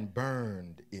and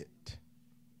burned it,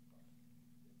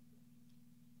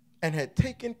 and had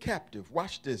taken captive,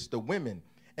 watch this, the women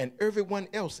and everyone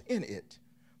else in it,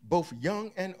 both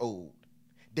young and old.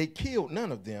 They killed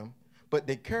none of them, but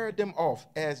they carried them off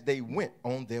as they went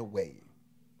on their way.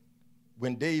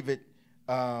 When David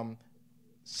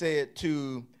said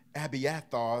to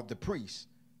Abiathar the priest,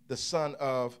 the son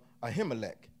of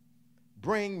Ahimelech,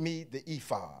 bring me the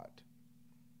ephod.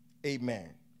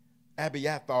 Amen.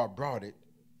 Abiathar brought it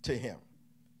to him.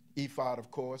 Ephod,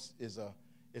 of course, is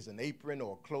an apron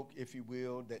or a cloak, if you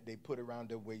will, that they put around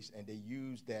their waist, and they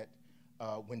used that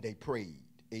when they prayed.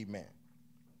 Amen.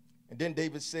 And then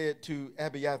David said to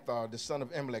Abiathar, the son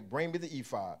of Ahimelech, bring me the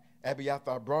ephod.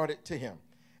 Abiathar brought it to him.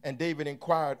 And David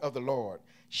inquired of the Lord,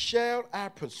 shall I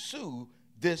pursue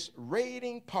this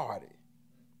raiding party?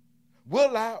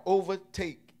 Will I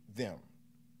overtake them?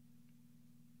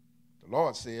 The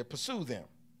Lord said, pursue them.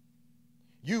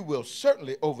 You will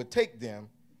certainly overtake them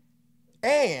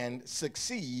and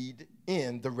succeed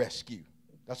in the rescue.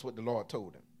 That's what the Lord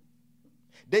told him.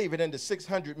 David and the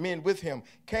 600 men with him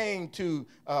came to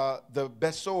the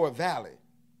Besor Valley,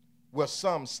 where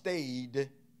some stayed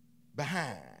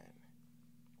behind.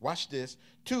 Watch this.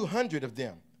 200 of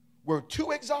them were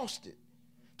too exhausted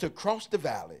to cross the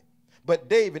valley, but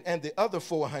David and the other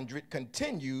 400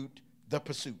 continued the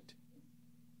pursuit.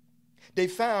 They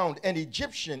found an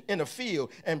Egyptian in a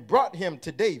field and brought him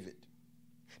to David.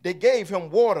 They gave him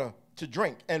water to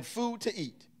drink and food to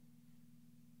eat,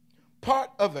 part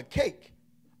of a cake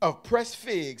of pressed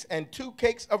figs and 2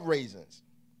 cakes of raisins.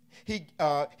 He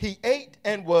ate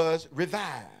and was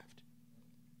revived,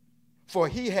 for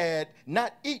he had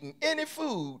not eaten any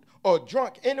food or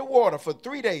drunk any water for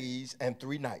 3 days and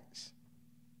 3 nights.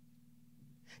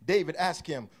 David asked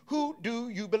him, who do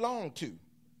you belong to?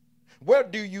 Where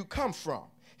do you come from?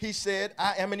 He said,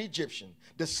 I am an Egyptian,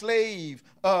 the slave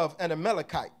of an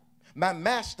Amalekite. My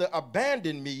master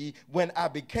abandoned me when I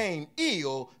became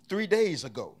ill 3 days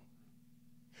ago.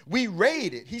 We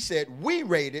raided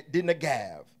the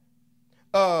Negev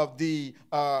of the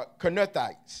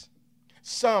Kerethites,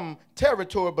 some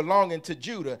territory belonging to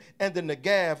Judah, and the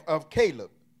Negev of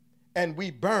Caleb, and we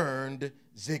burned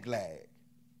Ziklag.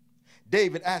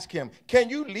 David asked him, can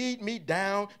you lead me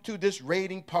down to this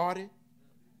raiding party?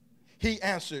 He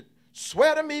answered,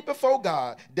 swear to me before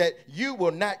God that you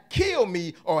will not kill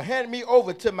me or hand me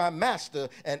over to my master,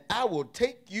 and I will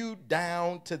take you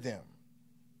down to them.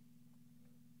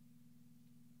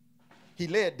 He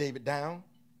led David down,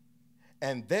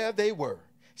 and there they were,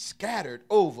 scattered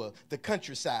over the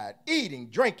countryside, eating,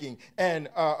 drinking, and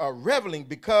reveling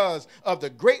because of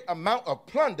the great amount of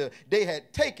plunder they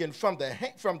had taken from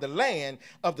the land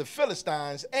of the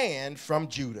Philistines and from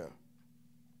Judah.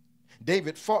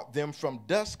 David fought them from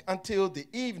dusk until the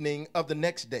evening of the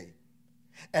next day,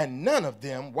 and none of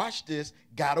them, watch this,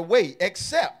 got away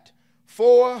except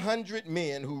 400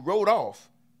 men who rode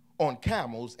off on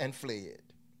camels and fled.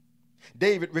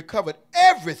 David recovered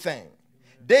everything.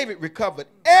 David recovered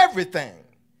everything.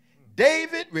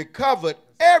 David recovered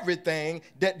everything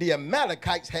that the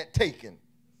Amalekites had taken,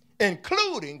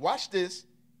 including, watch this,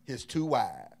 his 2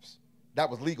 wives. That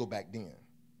was legal back then.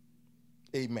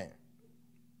 Amen.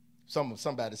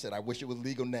 Somebody said, I wish it was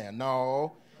legal now.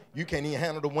 No, you can't even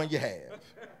handle the one you have.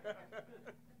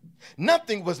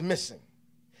 Nothing was missing.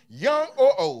 young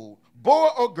or old, boy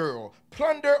or girl,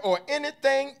 plunder or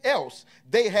anything else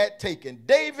they had taken.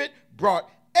 David brought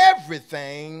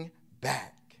everything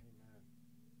back.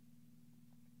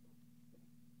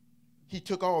 He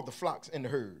took all the flocks and the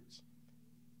herds,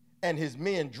 and his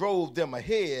men drove them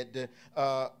ahead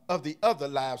of the other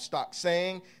livestock,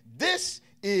 saying, "This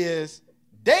is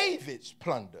David's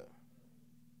plunder."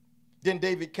 Then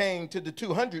David came to the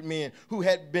 200 men who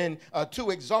had been too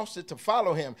exhausted to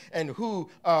follow him and who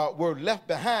were left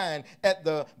behind at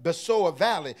the Besor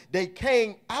Valley. They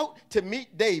came out to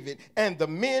meet David and the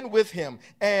men with him.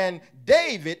 And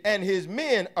David and his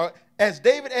men, as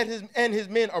David and his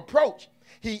men approached,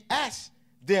 he asked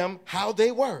them how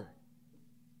they were.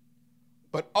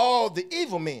 But all the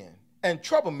evil men and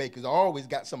troublemakers, always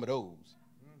got some of those,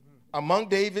 among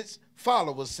David's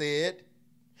followers said,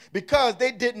 "Because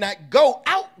they did not go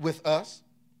out with us,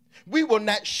 we will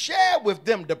not share with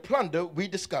them the plunder we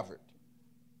discovered."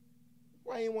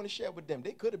 Why didn't want to share with them?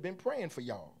 They could have been praying for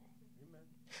y'all. Amen.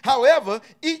 However,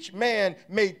 each man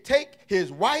may take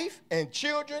his wife and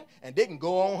children, and they can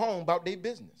go on home about their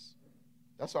business.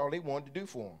 That's all they wanted to do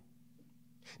for them.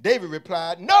 David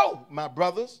replied, "No, my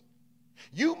brothers,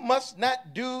 you must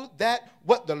not do that with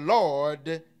what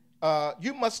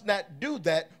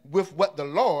the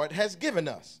Lord has given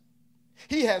us.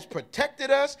 He has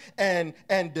protected us and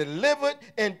delivered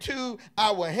into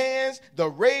our hands the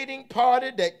raiding party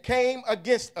that came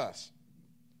against us.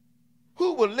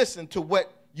 Who will listen to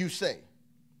what you say?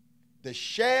 The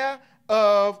share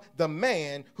of the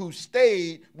man who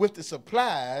stayed with the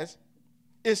supplies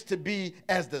is to be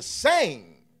as the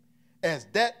same as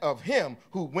that of him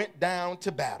who went down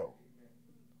to battle.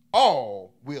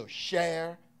 All will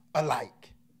share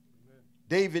alike." Amen.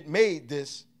 David made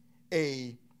this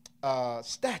a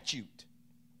statute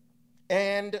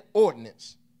and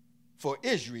ordinance for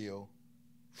Israel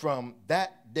from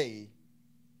that day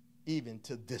even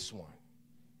to this one.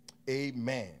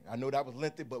 Amen. I know that was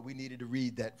lengthy, but we needed to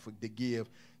read that to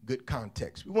give good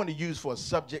context. We want to use for a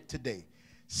subject today,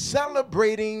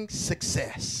 celebrating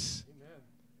success. Amen.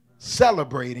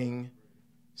 Celebrating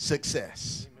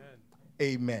success.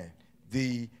 Amen. Amen.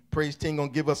 The praise team going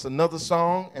to give us another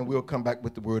song, and we'll come back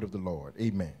with the word of the Lord.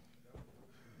 Amen.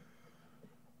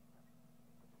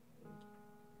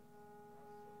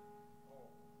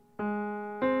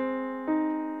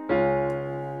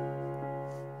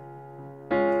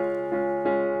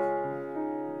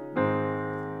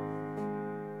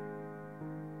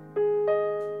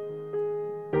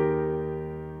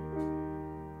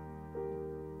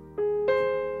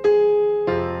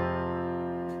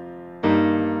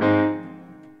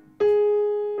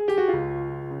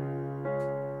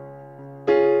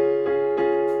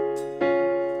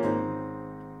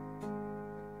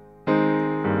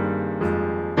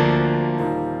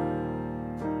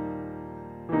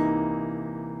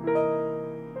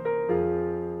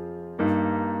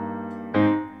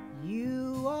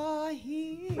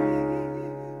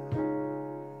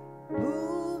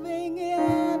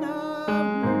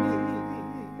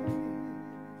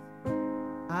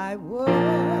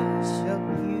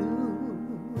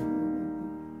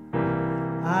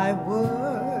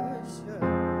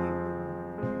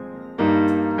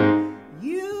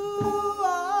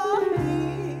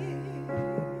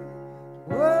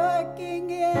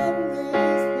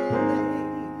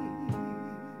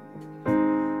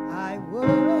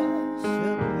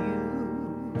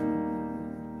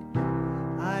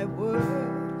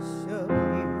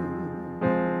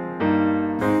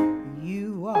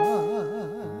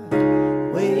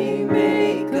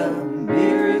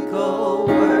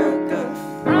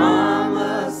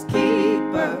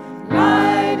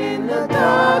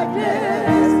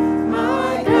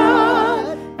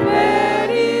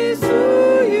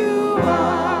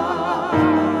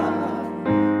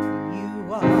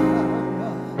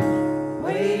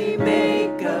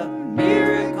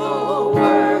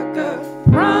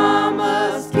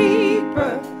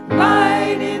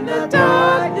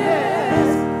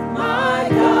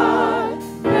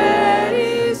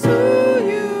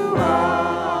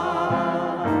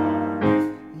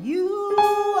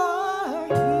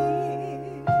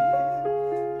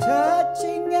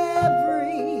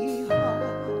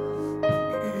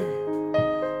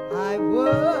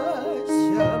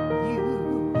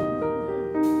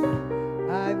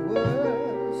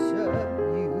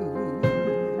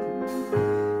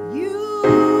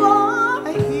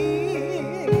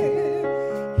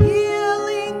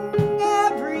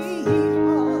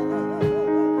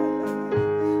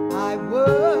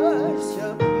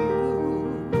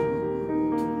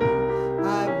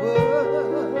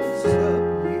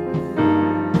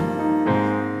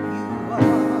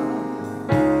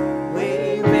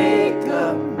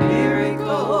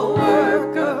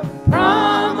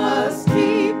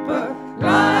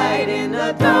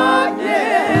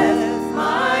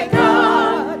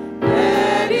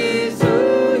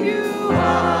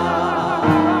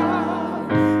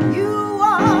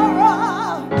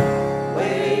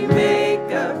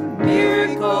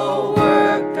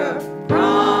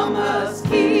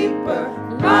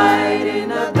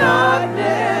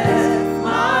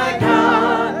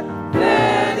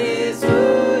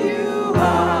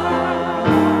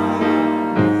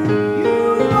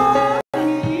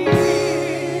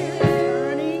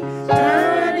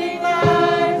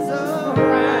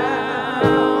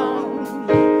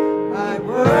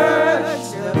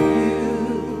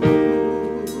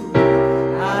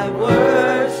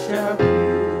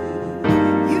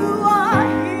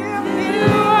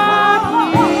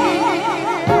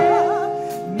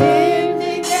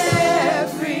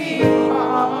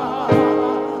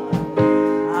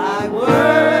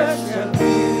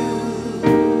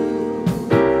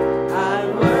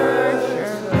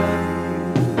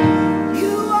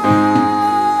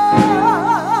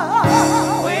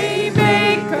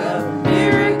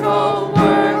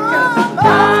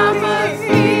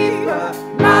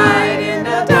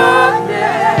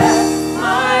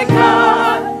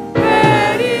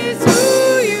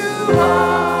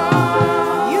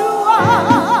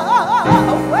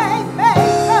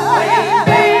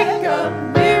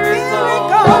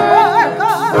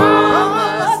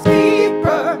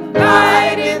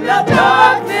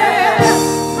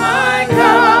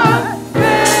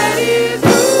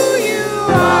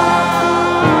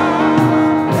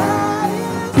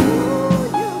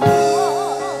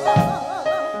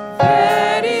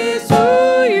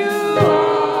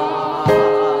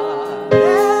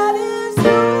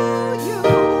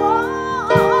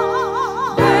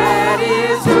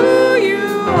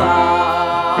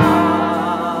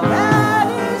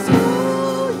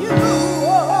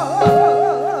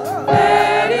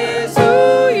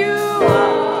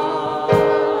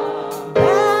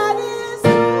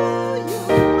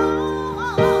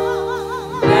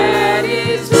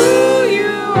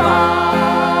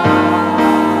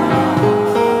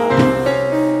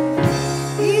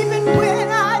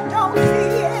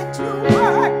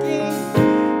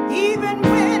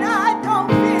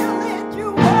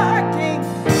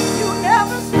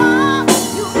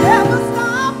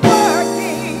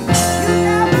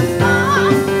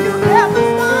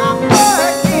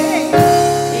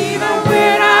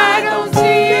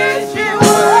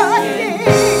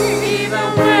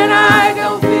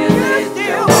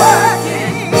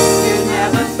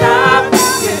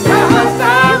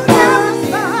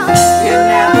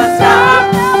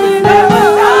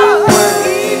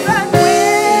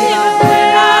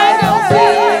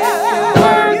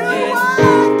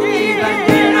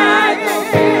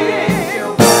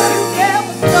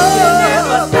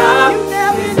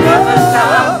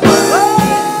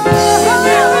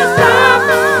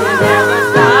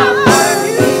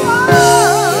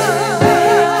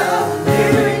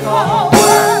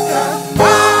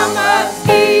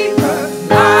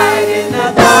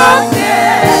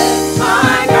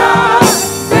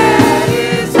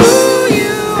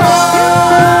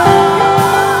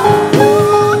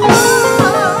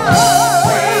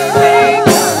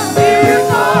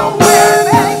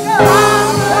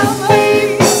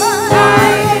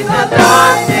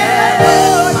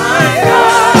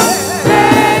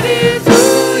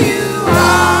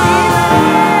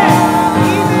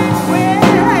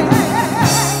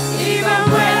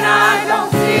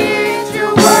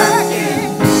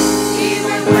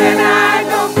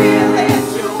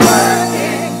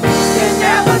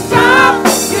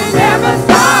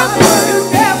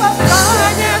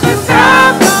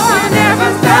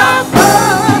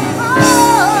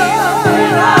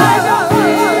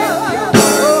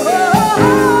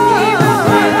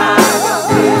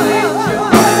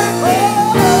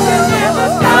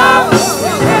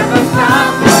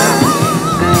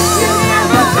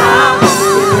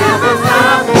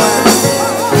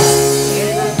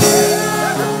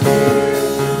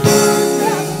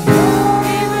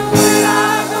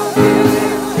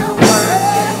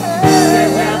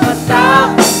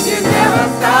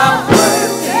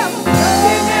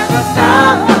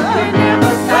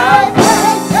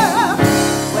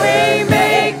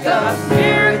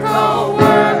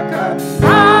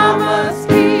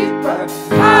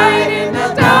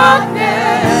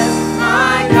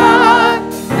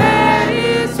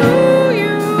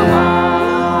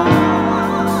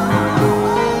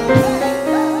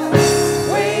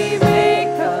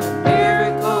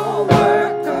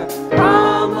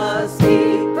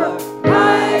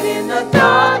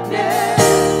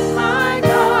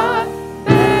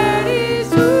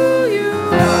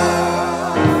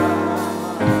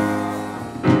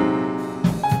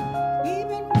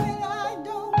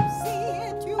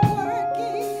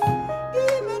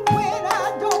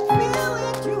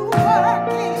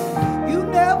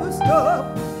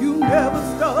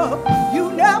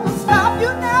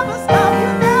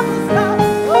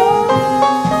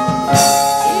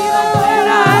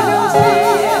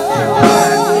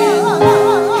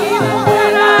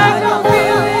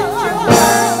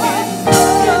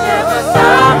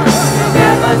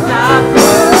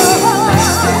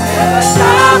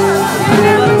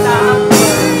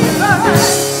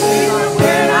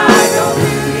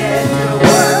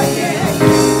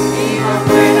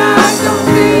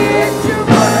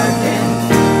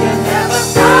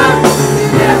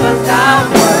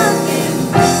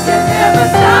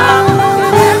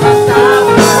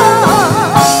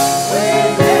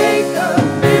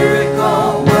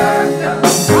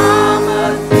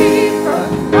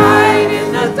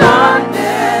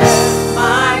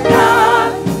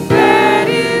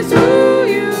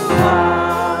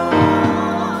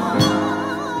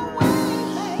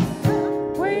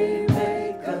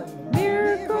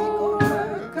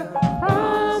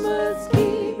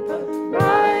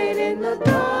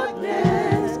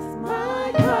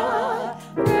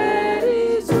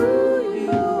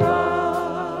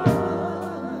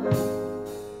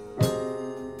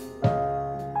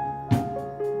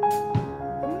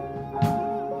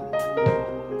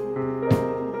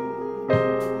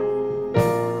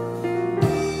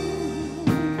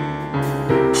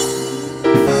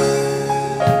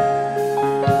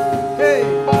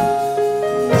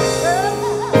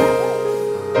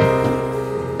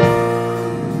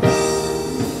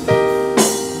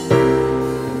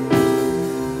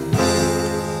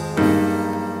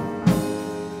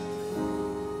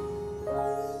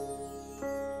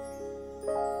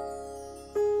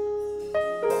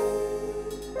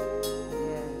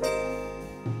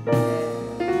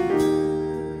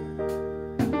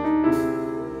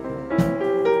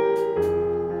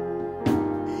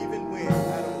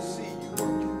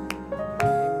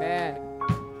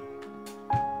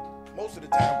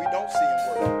 we don't see him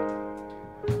working.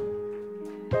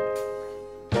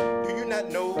 Do you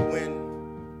not know when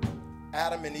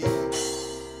Adam and Eve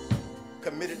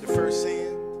committed the first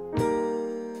sin?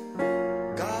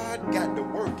 God got to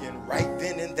working right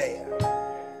then and there.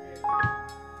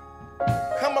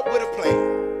 Come up with a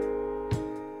plan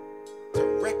to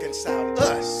reconcile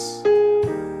us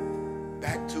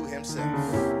back to himself.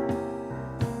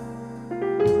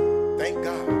 Thank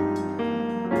God.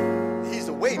 He's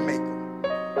a way maker,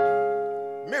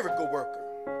 miracle worker,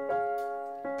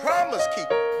 promise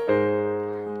keeper,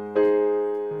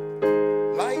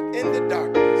 light in the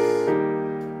darkness.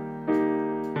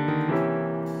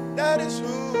 That is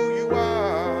who you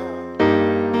are.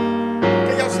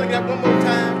 Can y'all sing that one more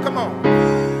time? Come on.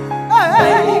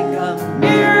 Make a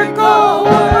miracle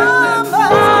worker,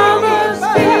 promise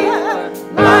keeper,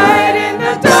 light in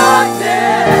the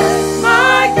darkness.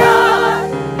 My God,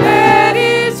 that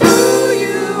is who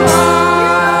you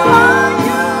are.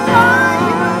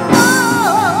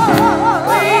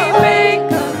 We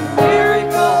make a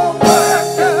miracle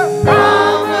worker,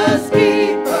 promise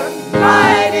keeper,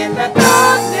 light in the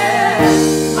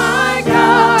darkness. My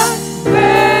God,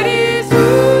 that is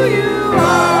who you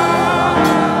are.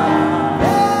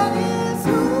 That is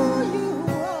who you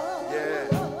are. Yeah.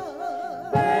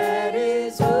 That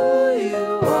is who you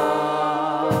are.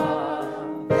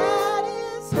 That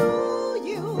is who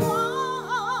you are.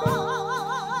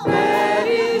 That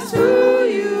is who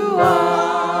you are.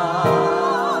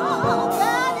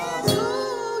 That is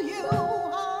who you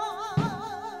are.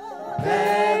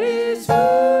 That is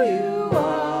who you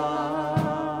are.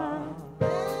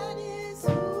 That is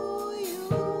who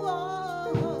you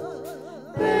are.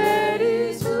 That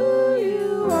is who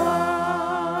you are.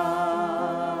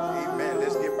 Amen.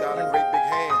 Let's give God a great big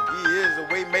hand. He is a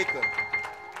way maker.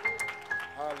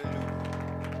 Hallelujah.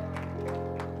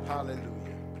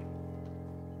 Hallelujah.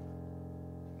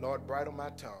 Lord, bridle my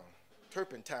tongue.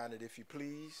 Turpentine it, if you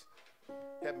please.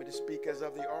 Help me to speak as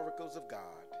of the oracles of God.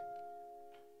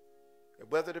 And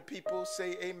whether the people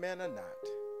say amen or not,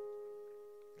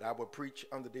 that I will preach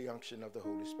under the unction of the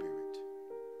Holy Spirit.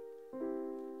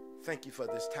 Thank you for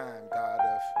this time, God,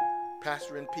 of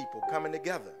pastoring people coming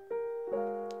together,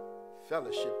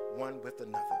 fellowship one with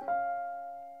another.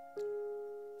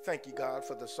 Thank you, God,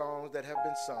 for the songs that have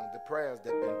been sung, the prayers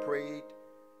that have been prayed.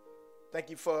 Thank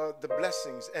you for the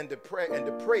blessings and the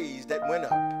praise that went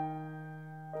up.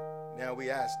 Now we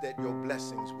ask that your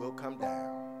blessings will come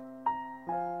down,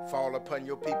 fall upon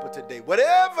your people today.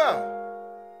 Whatever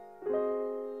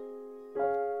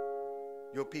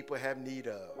your people have need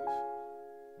of,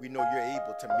 we know you're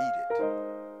able to meet it.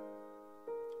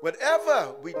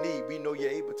 Whatever we need, we know you're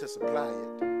able to supply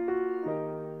it.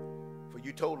 For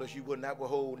you told us you will not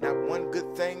withhold not one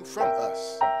good thing from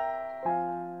us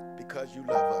because you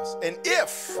love us. And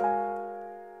if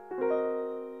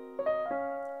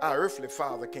our earthly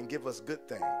Father can give us good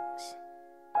things,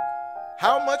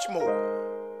 how much more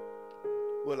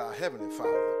will our Heavenly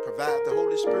Father provide the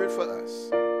Holy Spirit for us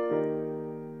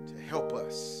to help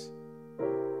us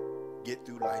get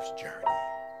through life's journey?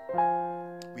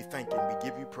 We thank you and we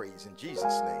give you praise in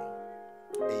Jesus' name.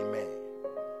 Amen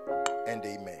and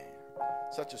amen.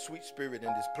 Such a sweet spirit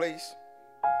in this place.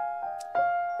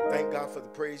 Thank God for the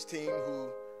praise team who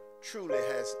truly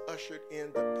has ushered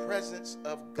in the presence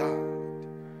of God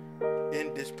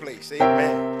in this place.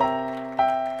 Amen.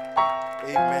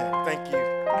 Amen. Thank you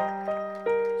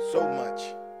so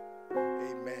much.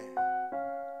 Amen.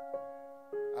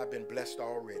 I've been blessed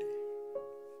already.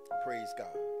 Praise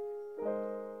God.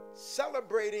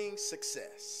 Celebrating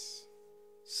success.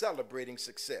 Celebrating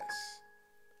success.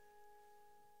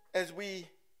 As we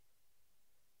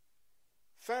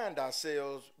find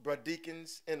ourselves, brother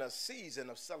deacons, in a season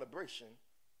of celebration,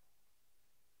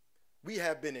 we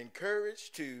have been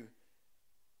encouraged to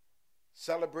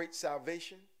celebrate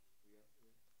salvation,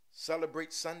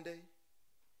 celebrate Sunday,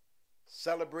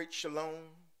 celebrate Shalom,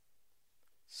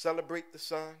 celebrate the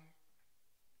Son,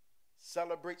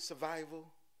 celebrate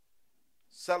survival,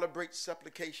 celebrate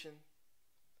supplication,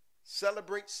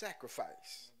 celebrate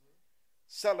sacrifice,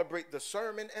 celebrate the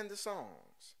sermon and the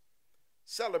songs,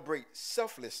 celebrate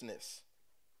selflessness.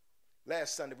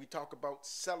 Last Sunday we talked about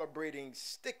celebrating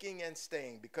sticking and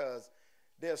staying, because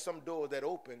there are some doors that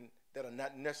open that are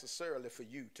not necessarily for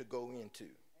you to go into.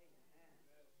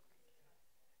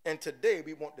 And today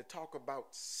we want to talk about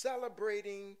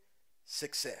celebrating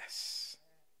success.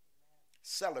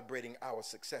 Celebrating our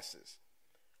successes.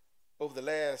 Over the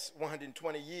last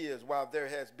 120 years, while there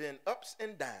has been ups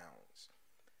and downs,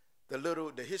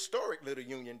 the historic Little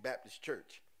Union Baptist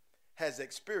Church has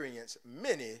experienced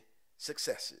many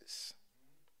successes.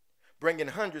 bringing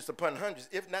hundreds upon hundreds,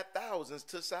 if not thousands,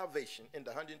 to salvation in the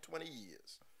 120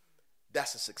 years.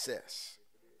 That's a success.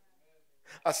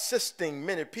 Assisting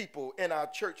many people in our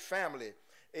church family,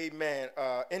 amen,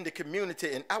 in the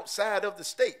community and outside of the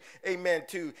state, amen,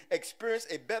 to experience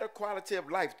a better quality of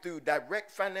life through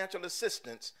direct financial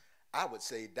assistance, I would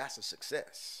say that's a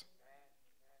success.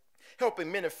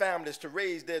 Helping many families to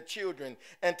raise their children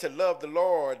and to love the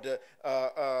Lord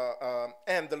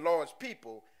and the Lord's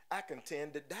people, I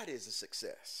contend that that is a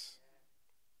success.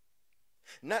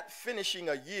 Not finishing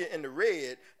a year in the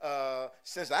red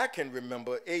since I can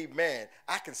remember, amen,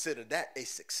 I consider that a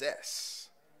success.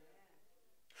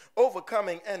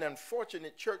 Overcoming an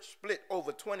unfortunate church split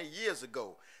over 20 years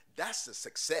ago, that's a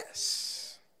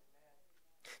success.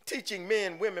 Teaching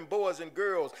men, women, boys, and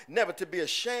girls never to be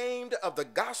ashamed of the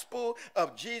gospel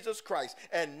of Jesus Christ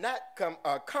and not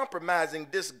compromising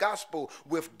this gospel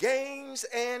with games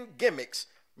and gimmicks.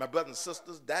 My brothers and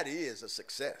sisters, that is a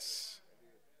success.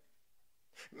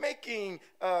 Making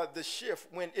the shift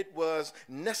when it was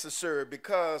necessary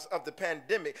because of the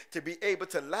pandemic to be able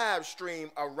to live stream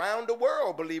around the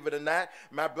world, believe it or not,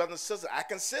 my brothers and sisters, I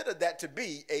consider that to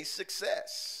be a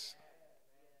success.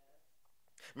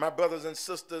 My brothers and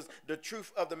sisters, the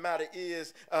truth of the matter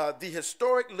is the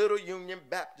historic Little Union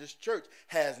Baptist Church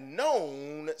has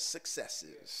known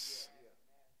successes.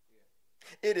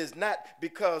 It is not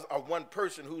because of one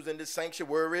person who's in this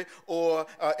sanctuary or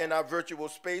in our virtual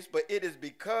space, but it is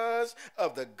because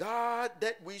of the God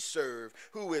that we serve,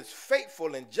 who is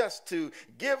faithful and just to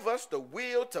give us the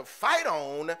will to fight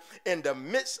on in the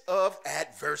midst of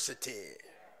adversity.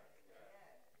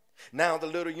 Now, the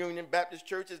Little Union Baptist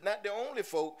Church is not the only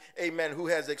folk, amen, who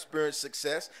has experienced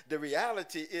success. The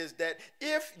reality is that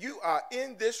if you are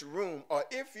in this room or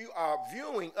if you are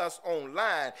viewing us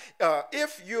online,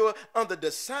 if you're under the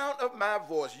sound of my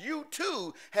voice, you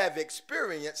too have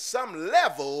experienced some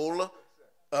level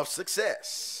of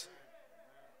success.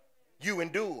 You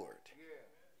endured.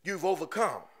 You've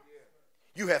overcome.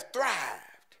 You have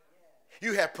thrived.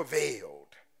 You have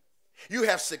prevailed. You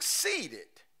have succeeded.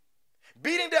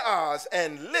 Beating the odds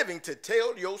and living to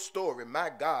tell your story.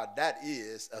 My God, that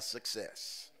is a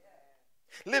success.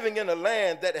 Living in a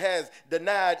land that has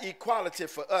denied equality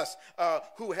for us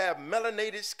who have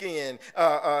melanated skin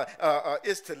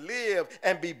is to live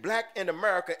and be black in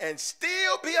America and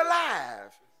still be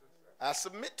alive. I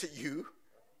submit to you,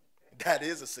 that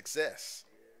is a success.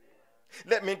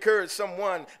 Let me encourage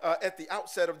someone at the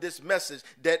outset of this message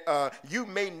that you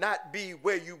may not be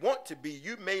where you want to be.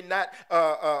 You may not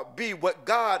be what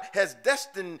God has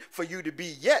destined for you to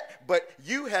be yet, but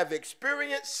you have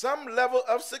experienced some level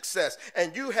of success,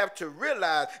 and you have to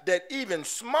realize that even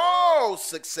small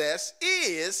success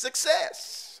is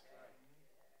success,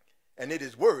 and it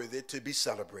is worthy to be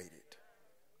celebrated.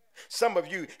 Some of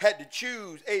you had to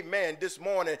choose, amen, this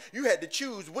morning, you had to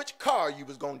choose which car you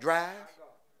was going to drive.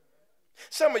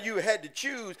 Some of you had to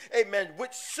choose, amen,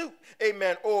 which suit,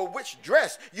 amen, or which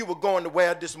dress you were going to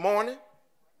wear this morning.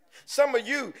 Some of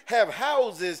you have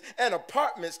houses and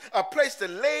apartments, a place to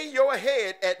lay your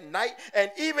head at night, and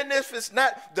even if it's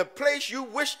not the place you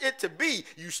wish it to be,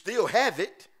 you still have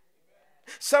it.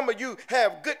 Some of you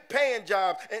have good paying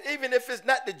jobs, and even if it's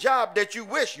not the job that you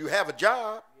wish, you have a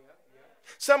job.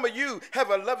 Some of you have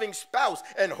a loving spouse,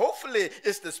 and hopefully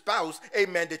it's the spouse,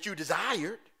 amen, that you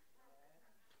desired.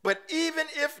 But even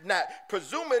if not,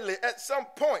 presumably at some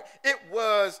point it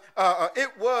was,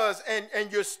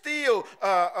 and you're still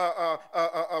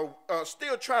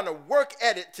trying to work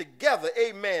at it together.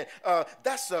 Amen.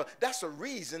 That's a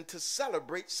reason to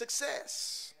celebrate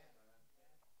success.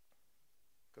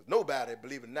 Because nobody,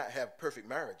 believe it or not, have perfect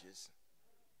marriages.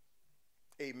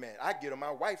 Amen. I get on my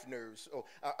wife's nerves, or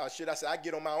should I say, I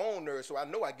get on my own nerves, so I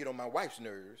know I get on my wife's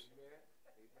nerves.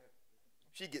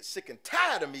 She gets sick and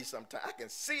tired of me sometimes. I can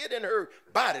see it in her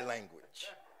body language.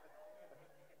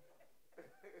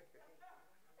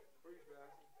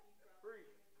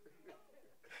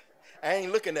 I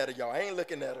ain't looking at her, y'all. I ain't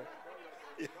looking at her.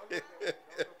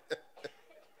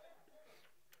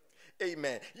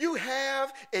 Amen. You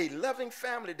have a loving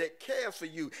family that cares for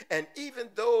you. And even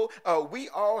though we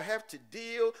all have to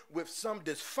deal with some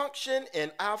dysfunction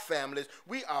in our families,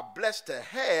 we are blessed to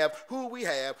have who we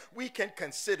have. We can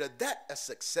consider that a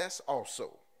success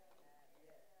also.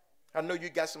 I know you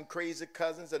got some crazy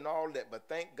cousins and all that, but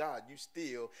thank God you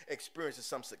still experiencing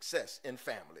some success in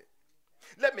family.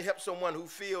 Let me help someone who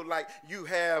feel like you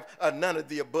have none of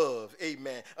the above.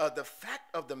 Amen. The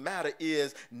fact of the matter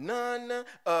is none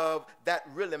of that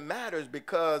really matters,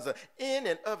 because in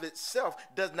and of itself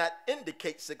does not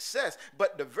indicate success.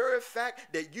 But the very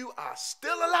fact that you are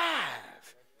still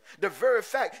alive, The very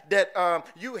fact that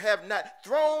you have not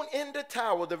thrown in the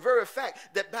towel, the very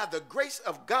fact that by the grace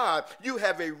of God, you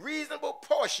have a reasonable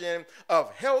portion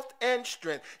of health and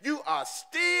strength. You are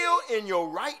still in your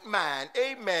right mind,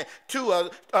 amen, to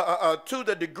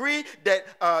the degree that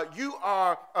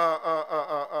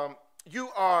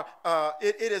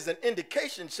it is an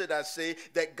indication, should I say,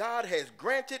 that God has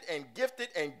granted and gifted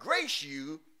and graced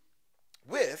you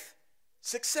with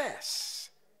success.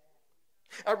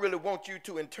 I really want you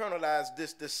to internalize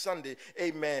this Sunday,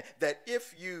 amen, that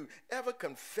if you ever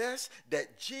confess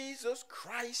that Jesus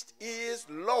Christ is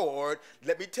Lord,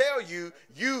 let me tell you,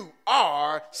 you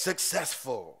are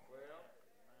successful.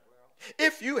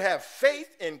 If you have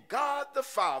faith in God the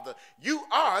Father, you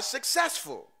are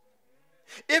successful.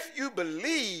 If you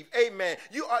believe, amen,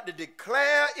 you ought to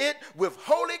declare it with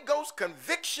Holy Ghost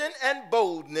conviction and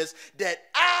boldness that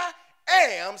I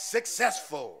am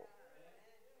successful.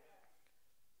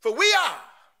 For we are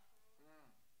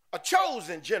a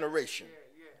chosen generation,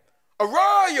 a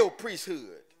royal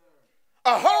priesthood,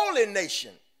 a holy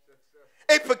nation,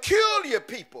 a peculiar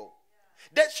people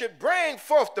that should bring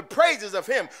forth the praises of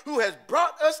him who has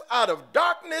brought us out of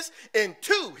darkness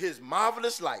into his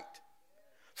marvelous light.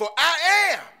 For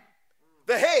I am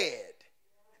the head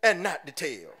and not the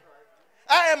tail.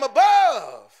 I am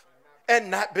above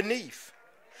and not beneath.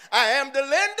 I am the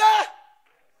lender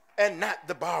and not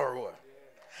the borrower.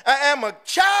 I am a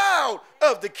child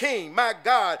of the King, my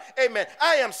God. Amen.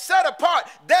 I am set apart.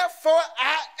 Therefore,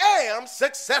 I am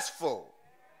successful.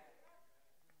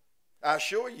 I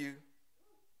assure you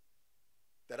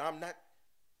that I'm not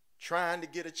trying to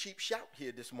get a cheap shout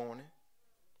here this morning.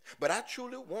 But I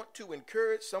truly want to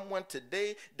encourage someone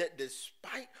today that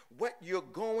despite what you're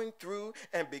going through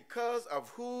and because of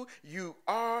who you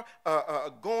are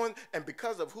going and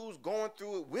because of who's going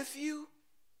through it with you,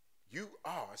 you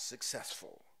are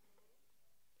successful.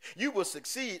 You will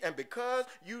succeed, and because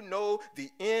you know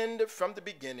the end from the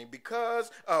beginning,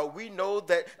 because we know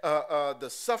that the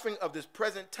suffering of this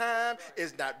present time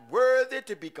is not worthy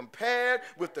to be compared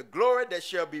with the glory that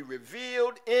shall be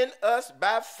revealed in us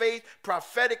by faith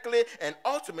prophetically, and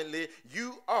ultimately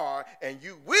you are and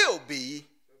you will be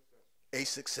a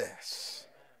success.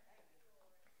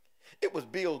 It was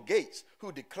Bill Gates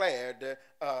who declared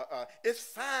it's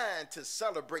fine to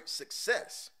celebrate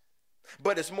success,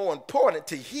 but it's more important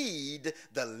to heed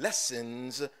the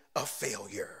lessons of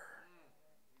failure.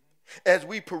 As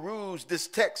we peruse this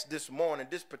text this morning,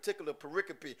 this particular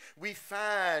pericope, we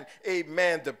find,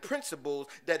 amen, the principles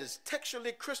that is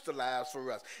textually crystallized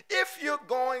for us. If you're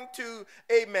going to,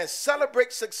 amen,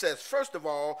 celebrate success, first of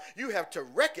all, you have to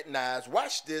recognize,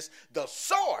 watch this, the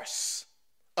source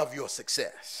of your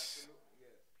success.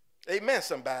 Amen,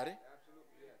 somebody.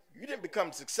 You didn't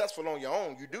become successful on your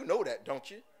own. You do know that, don't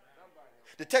you?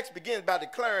 The text begins by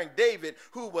declaring David,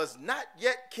 who was not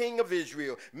yet king of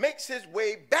Israel, makes his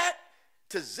way back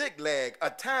to Ziklag, a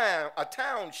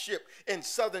township in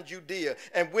southern Judea.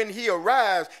 And when he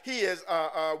arrives, he is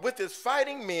with his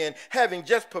fighting men, having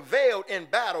just prevailed in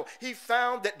battle. He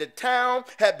found that the town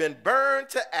had been burned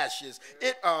to ashes.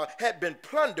 It had been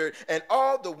plundered, and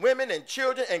all the women and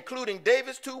children, including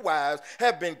David's 2 wives,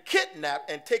 have been kidnapped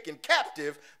and taken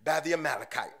captive by the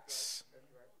Amalekites.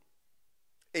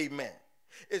 Amen.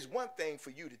 It's one thing for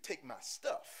you to take my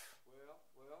stuff,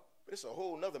 but it's a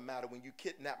whole nother matter when you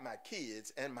kidnap my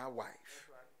kids and my wife.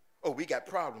 Right. Oh, we got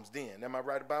problems then. Am I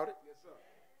right about it? Yes, sir.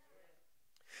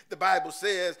 The Bible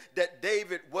says that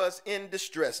David was in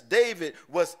distress. David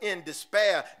was in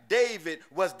despair. David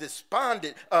was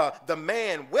despondent. The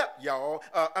man wept, y'all.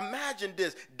 Imagine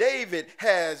this. David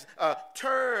has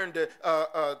returned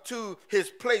to his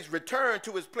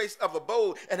place of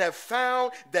abode, and have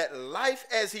found that life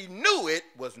as he knew it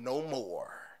was no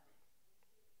more.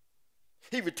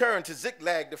 He returned to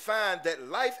Ziklag to find that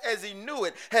life as he knew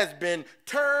it has been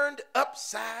turned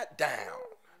upside down.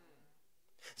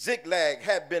 Ziklag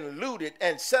had been looted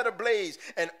and set ablaze,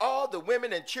 and all the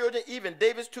women and children, even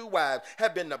David's 2 wives,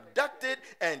 have been abducted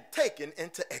and taken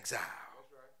into exile.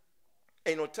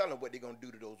 Right. Ain't no telling what they're going to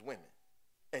do to those women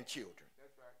and children.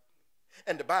 Right.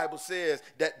 And the Bible says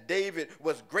that David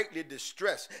was greatly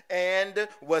distressed and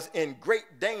was in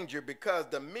great danger because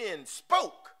the men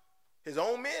spoke, his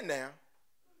own men now,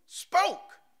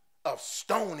 spoke of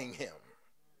stoning him.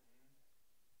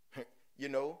 You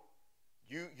know,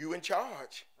 you in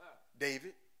charge,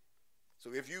 David.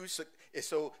 So if you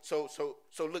so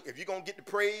look, if you're gonna get the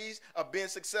praise of being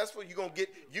successful, you're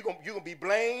gonna be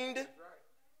blamed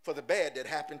for the bad that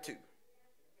happened too.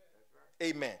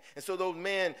 Amen. And so those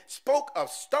men spoke of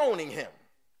stoning him.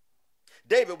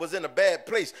 David was in a bad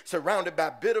place, surrounded by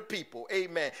bitter people,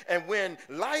 amen. And when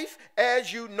life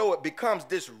as you know it becomes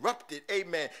disrupted,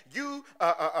 amen, you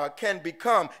can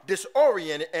become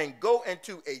disoriented and go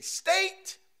into a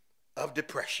state of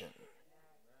depression.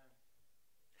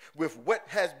 With what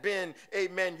has been,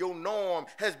 amen, your norm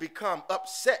has become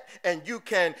upset, and you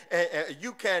can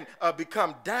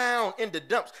become down in the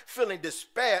dumps, feeling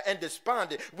despair and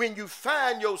despondent when you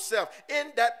find yourself in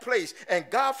that place. And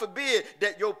God forbid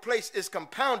that your place is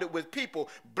compounded with people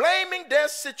blaming their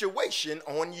situation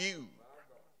on you.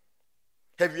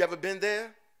 Have you ever been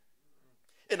there?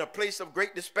 In a place of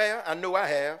great despair? I know I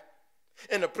have.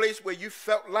 In a place where you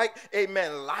felt like,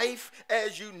 amen, life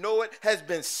as you know it has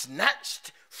been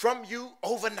snatched from you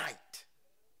overnight.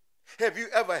 Have you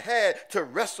ever had to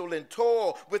wrestle and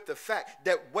toil with the fact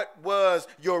that what was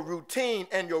your routine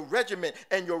and your regimen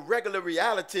and your regular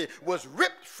reality was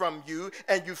ripped from you,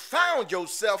 and you found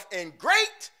yourself in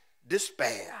great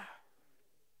despair?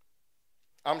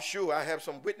 I'm sure I have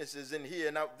some witnesses in here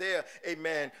and out there,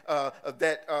 amen,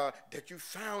 that you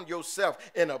found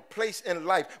yourself in a place in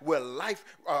life where life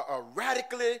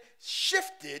radically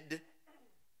shifted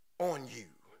on you.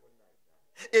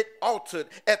 It altered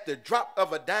at the drop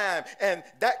of a dime, and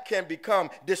that can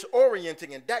become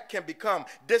disorienting, and that can become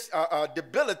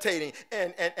debilitating,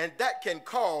 and that can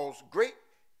cause great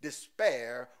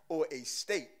despair or a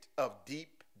state of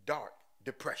deep, dark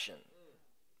depression.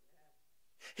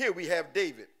 Here we have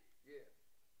David.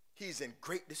 He's in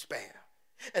great despair.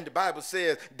 And the Bible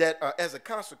says that as a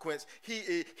consequence,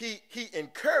 he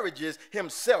encourages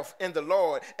himself in the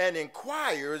Lord and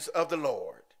inquires of the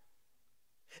Lord.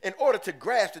 In order to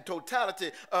grasp the totality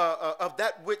of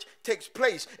that which takes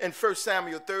place in 1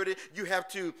 Samuel 30, you have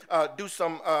to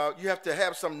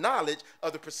have some knowledge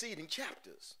of the preceding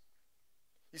chapters.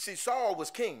 You see, Saul was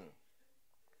king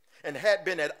and had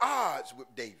been at odds with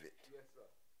David.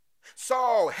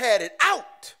 Saul had it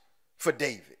out for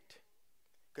David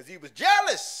because he was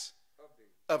jealous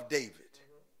of David.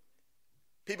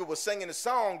 People were singing a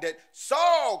song that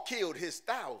Saul killed his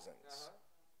thousands,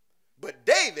 but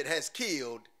David has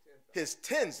killed his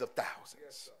tens of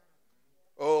thousands.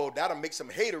 Oh, that'll make some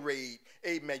haterade.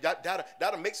 Amen.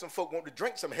 That'll make some folk want to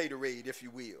drink some haterade, if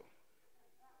you will.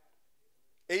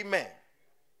 Amen.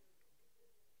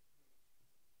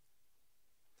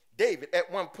 David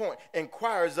at one point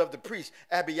inquires of the priest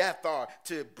Abiathar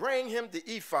to bring him the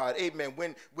ephod. Amen.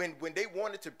 When they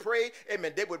wanted to pray,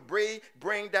 amen, they would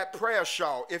bring that prayer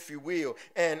shawl, if you will,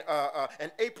 and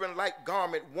an apron-like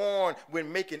garment worn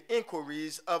when making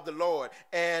inquiries of the Lord.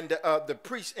 And the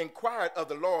priest inquired of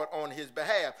the Lord on his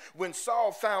behalf. When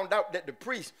Saul found out that the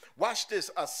priest, watch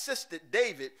this, assisted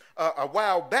David a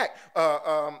while back,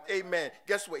 amen,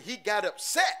 guess what? He got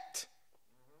upset.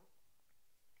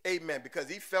 Amen, because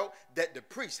he felt that the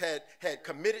priest had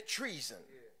committed treason.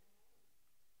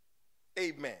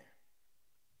 Amen.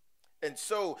 And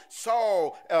so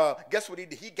Saul, guess what he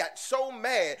did? He got so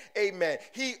mad, amen,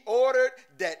 he ordered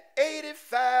that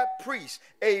 85 priests,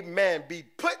 amen, be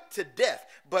put to death,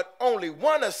 but only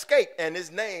one escaped, and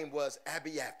his name was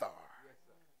Abiathar,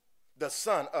 the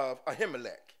son of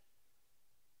Ahimelech.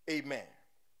 Amen.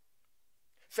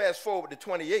 Fast forward to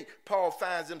 28, Paul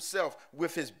finds himself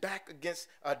with his back against,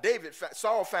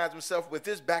 Saul finds himself with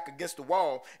his back against the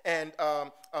wall, and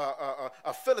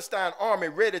a Philistine army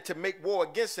ready to make war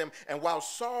against him. And while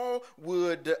Saul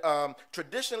would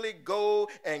traditionally go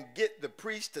and get the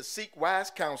priest to seek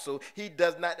wise counsel, he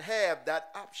does not have that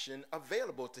option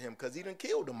available to him because he done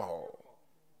killed them all.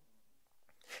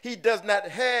 He does not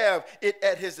have it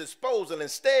at his disposal.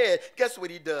 Instead, guess what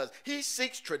he does? He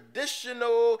seeks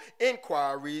traditional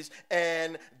inquiries,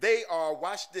 and they are,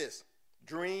 watch this,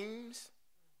 dreams,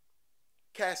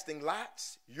 casting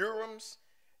lots, Urims.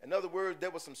 In other words,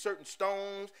 there were some certain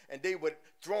stones, and they would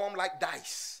throw them like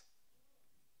dice.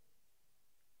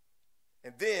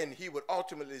 And then he would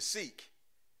ultimately seek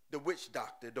the witch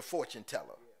doctor, the fortune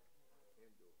teller.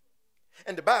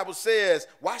 And the Bible says,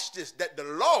 watch this, that the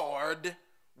Lord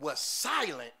was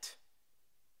silent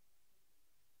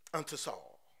unto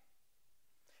Saul.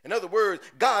 In other words,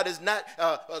 God is not,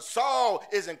 Saul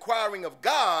is inquiring of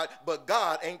God, but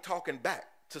God ain't talking back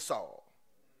to Saul.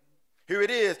 Here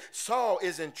it is, Saul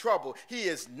is in trouble. He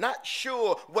is not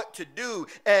sure what to do.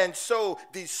 And so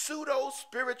the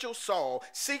pseudo-spiritual Saul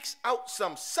seeks out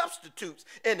some substitutes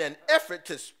in an effort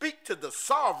to speak to the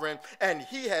sovereign, and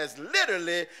he has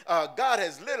literally, God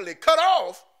has literally cut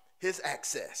off his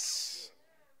access.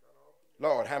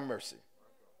 Lord, have mercy.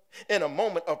 In a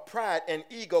moment of pride and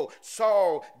ego,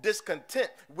 Saul,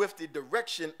 discontent with the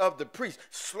direction of the priest,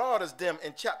 slaughters them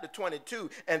in chapter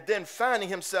 22, and then finding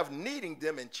himself needing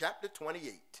them in chapter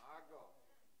 28.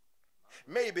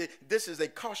 maybe this is a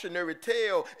cautionary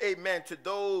tale, amen, to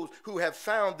those who have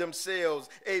found themselves,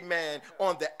 amen,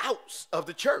 on the outs of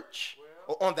the church.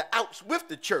 Or on the outs with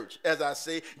the church, as I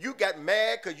say. You got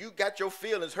mad because you got your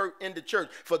feelings hurt in the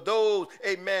church. For those,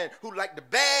 amen, who like to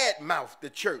bad mouth the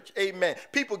church, amen.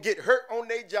 People get hurt on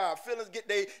their job. Feelings get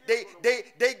they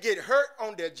get hurt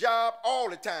on their job all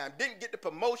the time. Didn't get the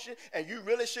promotion, and you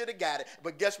really should have got it.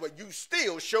 But guess what? You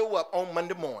still show up on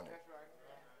Monday morning.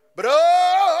 But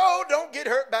oh, don't get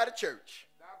hurt by the church.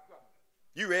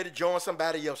 You ready to join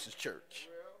somebody else's church.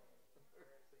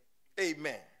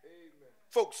 Amen.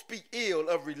 Folks speak ill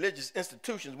of religious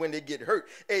institutions when they get hurt,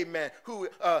 amen, who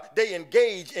they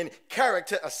engage in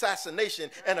character assassination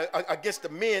and against the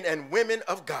men and women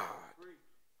of God.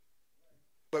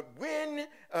 But when,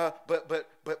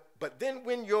 but then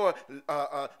when your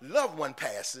loved one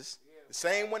passes, the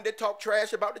same one that talk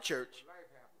trash about the church,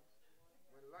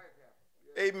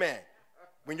 amen,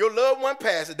 when your loved one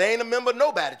passes, they ain't a member of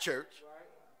nobody church.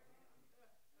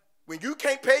 When you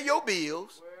can't pay your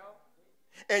bills,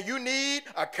 and you need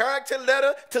a character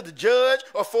letter to the judge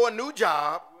or for a new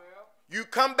job, you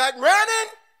come back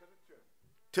running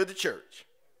to the church.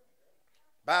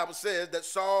 Bible says that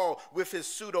Saul, with his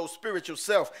pseudo-spiritual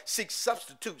self, seeks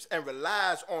substitutes and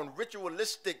relies on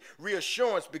ritualistic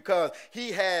reassurance because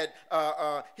he had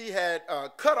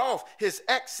cut off his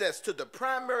access to the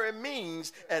primary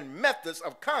means and methods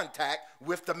of contact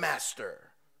with the master.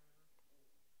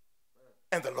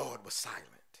 And the Lord was silent.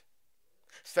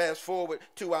 Fast forward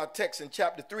to our text in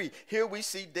chapter 3. Here we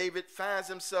see David finds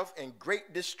himself in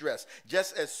great distress,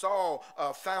 just as Saul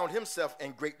found himself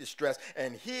in great distress.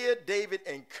 And here David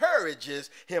encourages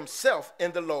himself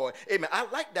in the Lord. Amen. I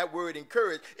like that word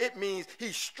encourage. It means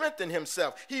he strengthened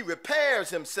himself. He repairs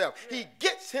himself. He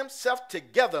gets himself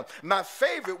together. My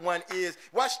favorite one is,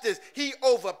 watch this, he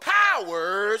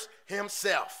overpowers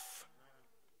himself.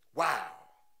 Wow.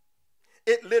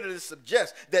 It literally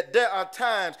suggests that there are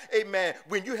times, amen,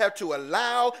 when you have to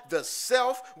allow the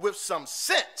self with some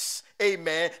sense,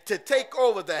 amen, to take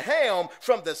over the helm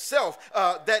from the self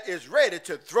that is ready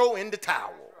to throw in the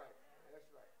towel.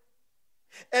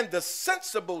 And the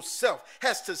sensible self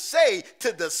has to say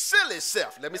to the silly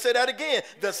self, let me say that again,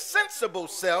 the sensible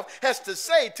self has to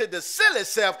say to the silly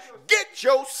self, get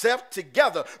yourself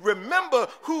together. Remember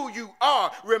who you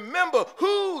are. Remember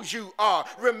whose you are.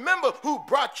 Remember who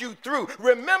brought you through.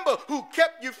 Remember who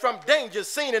kept you from danger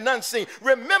seen and unseen.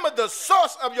 Remember the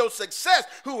source of your success,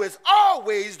 who is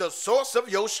always the source of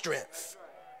your strength.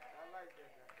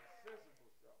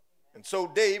 And so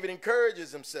David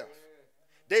encourages himself.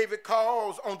 David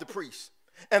calls on the priest,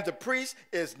 and the priest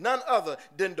is none other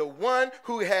than the one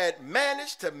who had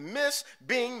managed to miss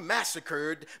being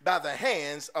massacred by the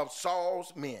hands of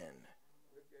Saul's men,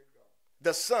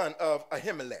 the son of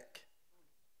Ahimelech,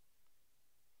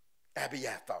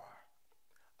 Abiathar.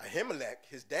 Ahimelech,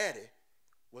 his daddy,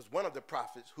 was one of the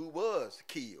prophets who was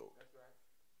killed,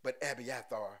 but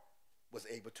Abiathar was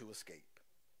able to escape.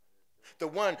 The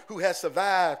one who has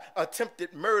survived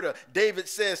attempted murder, David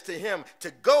says to him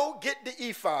to go get the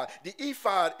ephod. The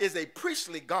ephod is a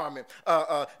priestly garment.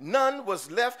 None was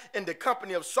left in the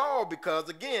company of Saul because,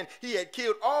 again, he had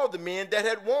killed all the men that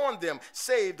had worn them,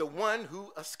 save the one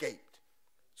who escaped.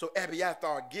 So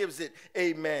Abiathar gives it,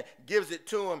 amen, gives it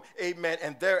to him, amen.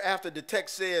 And thereafter the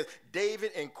text says,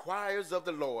 David inquires of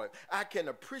the Lord. I can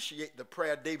appreciate the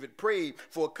prayer David prayed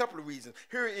for a couple of reasons.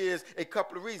 Here is a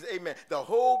couple of reasons, amen. The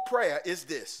whole prayer is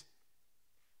this: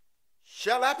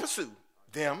 shall I pursue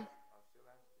them?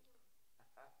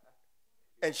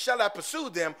 And shall I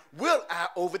pursue them? Will I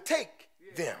overtake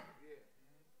them?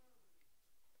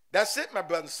 That's it, my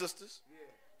brothers and sisters.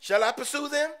 Shall I pursue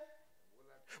them?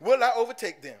 Will I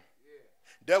overtake them?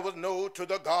 There was no to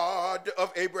the God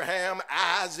of Abraham,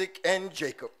 Isaac, and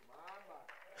Jacob.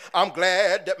 I'm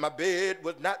glad that my bed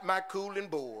was not my cooling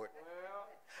board.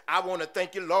 I want to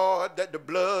thank you, Lord, that the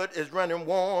blood is running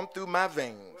warm through my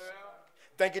veins.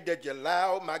 Thank you that you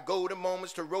allowed my golden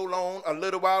moments to roll on a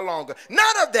little while longer.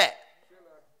 None of that.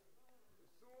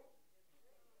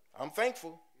 I'm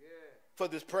thankful for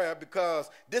this prayer because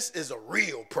this is a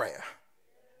real prayer.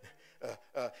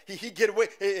 He get away.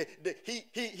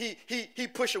 He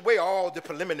push away all the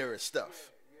preliminary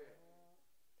stuff.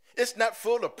 It's not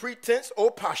full of pretense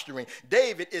or posturing.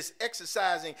 David is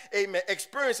exercising, amen,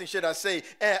 experiencing, should I say,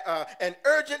 an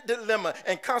urgent dilemma,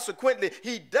 and consequently,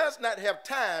 he does not have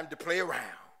time to play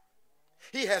around.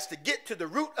 He has to get to the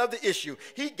root of the issue.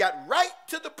 He got right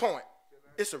to the point.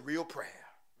 It's a real prayer.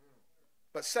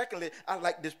 But secondly, I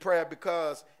like this prayer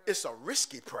because it's a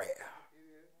risky prayer.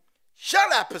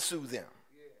 Shall I pursue them?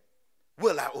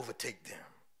 Will I overtake them?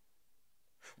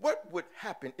 What would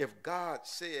happen if God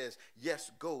says,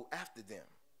 yes, go after them?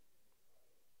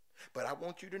 But I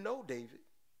want you to know, David,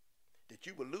 that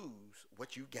you will lose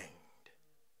what you gained.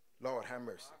 Lord, have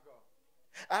mercy.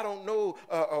 I don't know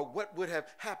what would have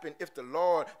happened if the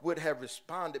Lord would have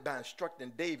responded by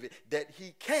instructing David that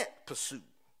he can't pursue.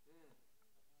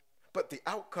 But the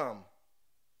outcome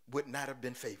would not have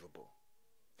been favorable.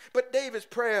 But David's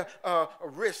prayer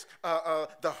risked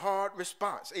the hard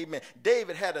response. Amen.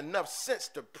 David had enough sense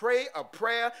to pray a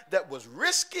prayer that was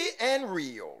risky and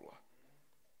real.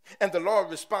 And the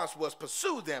Lord's response was,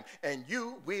 pursue them and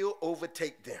you will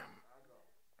overtake them.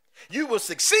 You will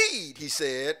succeed, he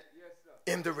said,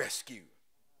 in the rescue.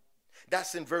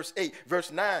 That's in verse 8.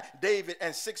 Verse 9, David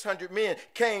and 600 men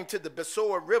came to the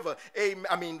Besor River,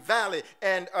 valley,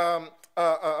 and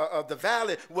the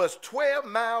valley was 12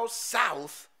 miles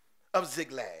south of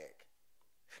Ziklag.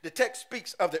 The text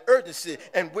speaks of the urgency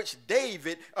in which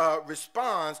David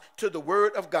responds to the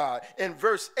word of God. In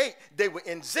verse 8, they were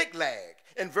in Ziklag.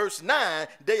 In verse 9,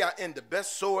 they are in the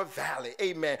Besor Valley,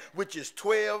 amen, which is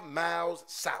 12 miles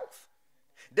south.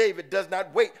 David does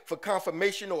not wait for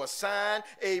confirmation or a sign,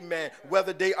 amen,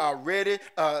 whether they are ready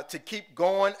to keep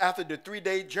going after the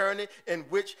 3-day journey in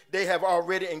which they have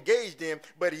already engaged in,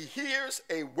 but he hears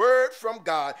a word from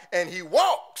God and he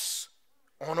walks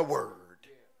on a word.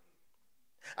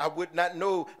 I would not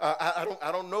know, I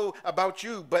don't know about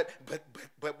you, but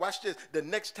watch this. The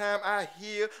next time I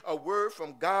hear a word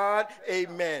from God,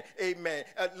 amen,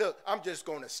 look, I'm just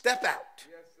going to step out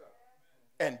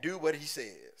and do what he says.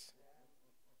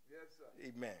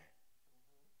 Amen.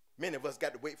 Many of us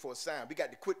got to wait for a sign. We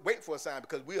got to quit waiting for a sign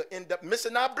because we'll end up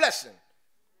missing our blessing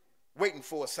waiting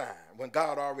for a sign when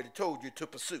God already told you to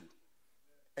pursue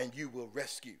and you will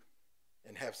rescue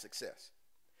and have success.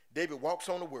 David walks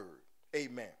on the word.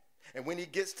 Amen. And when he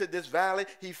gets to this valley,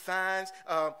 he finds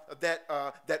that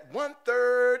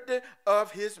 1/3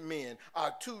 of his men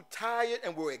are too tired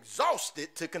and were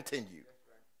exhausted to continue.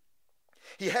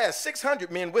 He has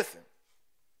 600 men with him,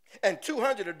 and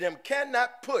 200 of them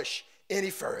cannot push any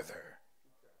further.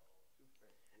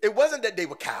 It wasn't that they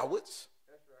were cowards.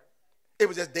 It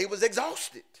was that they was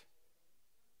exhausted.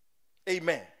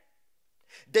 Amen.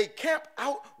 They camped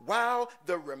out while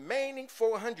the remaining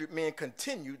 400 men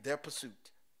continued their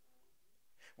pursuit.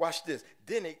 Watch this.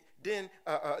 Then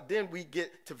we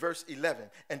get to verse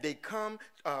 11, and they come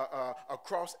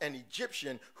across an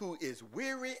Egyptian who is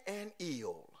weary and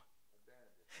ill.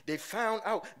 They found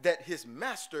out that his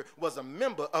master was a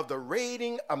member of the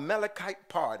raiding Amalekite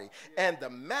party, and the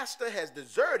master has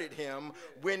deserted him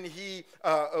when he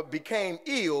became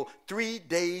ill 3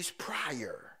 days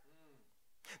prior.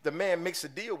 The man makes a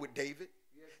deal with David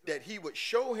that he would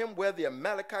show him where the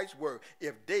Amalekites were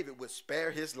if David would spare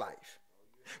his life.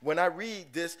 When I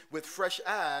read this with fresh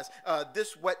eyes,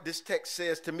 this is what this text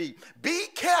says to me. Be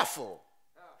careful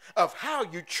of how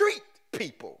you treat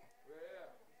people.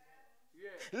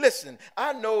 Listen,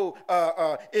 I know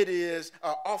it is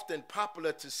often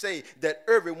popular to say that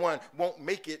everyone won't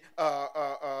make it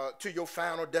to your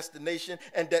final destination,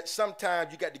 and that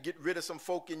sometimes you got to get rid of some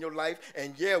folk in your life.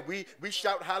 And yeah, we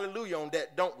shout hallelujah on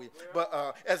that, don't we?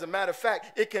 But as a matter of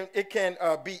fact, it can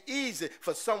be easy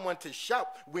for someone to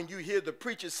shout when you hear the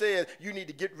preacher says you need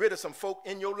to get rid of some folk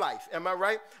in your life. Am I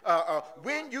right?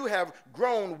 When you have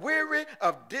grown weary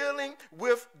of dealing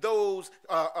with those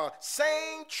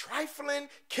same trifling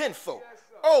kinfolk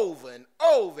over and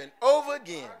over and over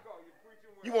again.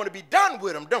 You want to be done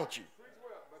with them, don't you?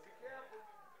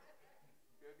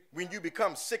 When you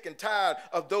become sick and tired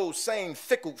of those same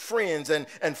fickle friends and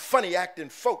funny acting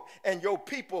folk, and your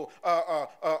people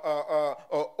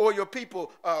or your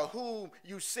people who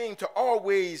you seem to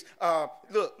always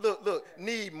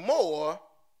need more,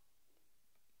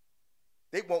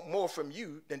 they want more from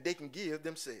you than they can give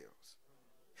themselves.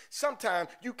 Sometimes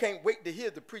you can't wait to hear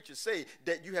the preacher say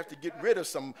that you have to get rid of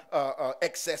some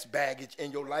excess baggage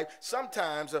in your life.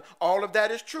 Sometimes all of that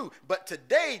is true. But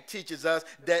today teaches us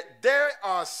that there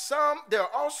are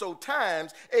also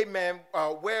times, amen,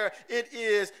 where it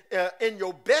is in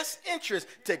your best interest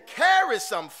to carry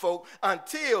some folk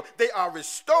until they are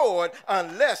restored,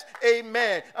 unless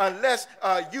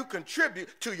you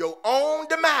contribute to your own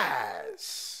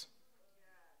demise.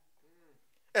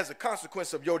 As a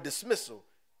consequence of your dismissal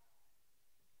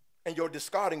and your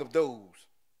discarding of those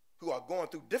who are going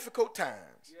through difficult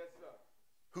times,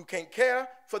 who can't care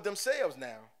for themselves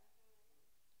now,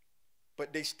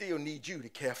 but they still need you to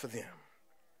care for them.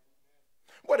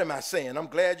 What am I saying? I'm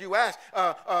glad you asked.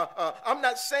 I'm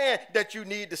not saying that you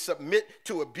need to submit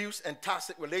to abuse and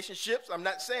toxic relationships. I'm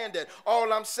not saying that.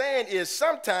 All I'm saying is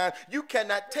sometimes you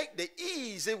cannot take the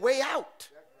easy way out.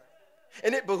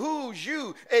 And it behooves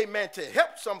you, amen, to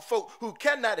help some folk who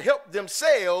cannot help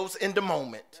themselves in the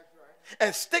moment.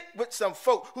 And stick with some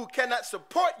folk who cannot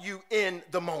support you in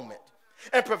the moment.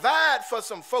 And provide for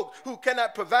some folk who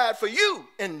cannot provide for you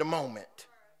in the moment.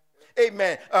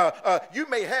 Amen. You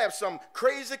may have some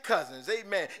crazy cousins.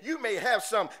 Amen. You may have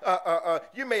some,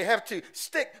 you may have to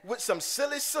stick with some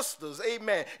silly sisters.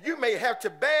 Amen. You may have to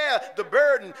bear the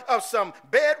burden of some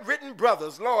bedridden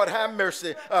brothers. Lord, have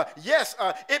mercy. Yes,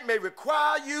 it may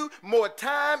require you more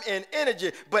time and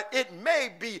energy, but it may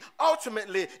be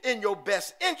ultimately in your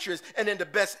best interest and in the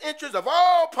best interest of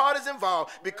all parties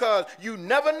involved, because you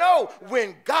never know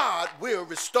when God will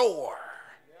restore.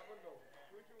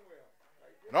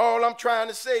 And all I'm trying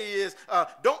to say is,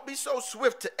 don't be so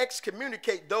swift to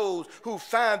excommunicate those who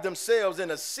find themselves in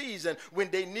a season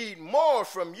when they need more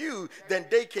from you than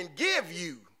they can give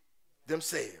you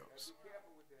themselves.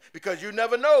 Because you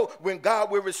never know when God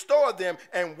will restore them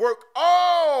and work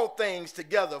all things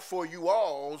together for you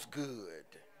all's good.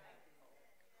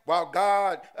 While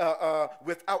God,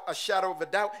 without a shadow of a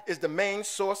doubt, is the main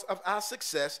source of our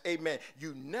success, amen,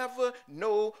 you never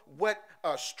know what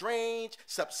a strange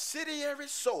subsidiary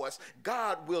source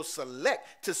God will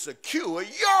select to secure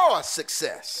your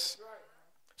success.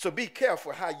 So be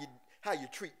careful how you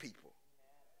treat people.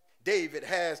 David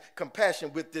has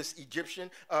compassion with this Egyptian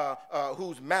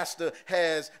whose master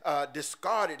has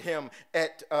discarded him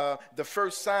at the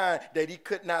first sign that he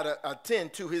could not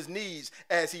attend to his needs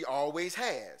as he always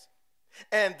has.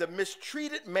 And the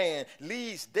mistreated man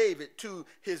leads David to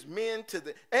his men to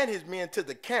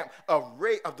the camp of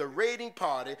the raiding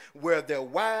party where their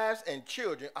wives and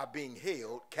children are being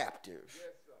held captive.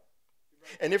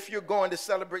 And if you're going to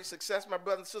celebrate success, my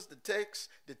brother and sister,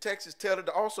 the text is telling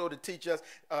also to teach us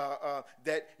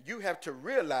that you have to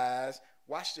realize,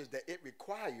 watch this, that it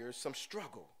requires some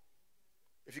struggle.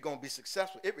 If you're going to be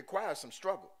successful, it requires some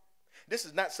struggle. This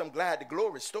is not some glad to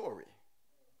glory story.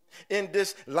 In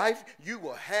this life, you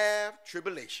will have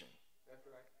tribulation. That's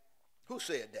right. Who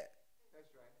said that?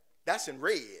 That's right. That's in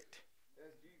red.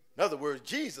 In other words,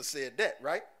 Jesus said that,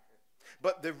 right?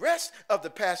 But the rest of the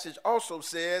passage also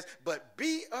says, but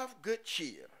be of good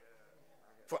cheer,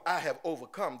 for I have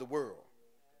overcome the world.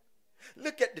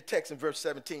 Look at the text in verse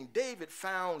 17. David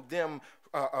fought them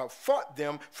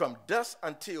from dusk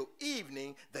until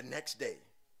evening the next day.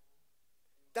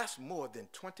 That's more than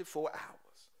 24 hours.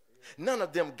 None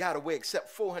of them got away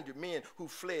except 400 men who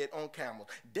fled on camels.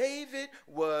 David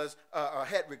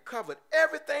had recovered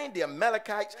everything the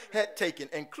Amalekites had taken,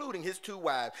 including his 2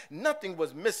 wives. Nothing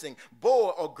was missing, boy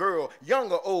or girl,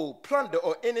 young or old, plunder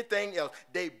or anything else.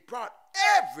 They brought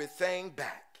everything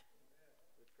back.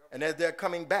 And as they're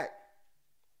coming back,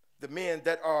 the men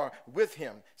that are with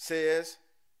him says,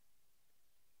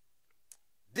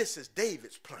 this is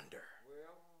David's plunder.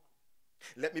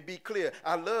 Let me be clear.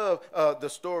 I love the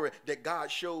story that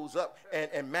God shows up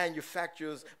and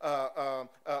manufactures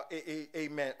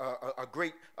amen, a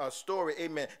great story.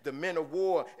 Amen. The men of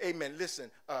war. Amen.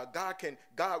 Listen,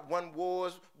 God won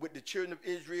wars with the children of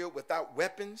Israel without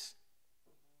weapons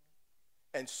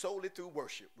and solely through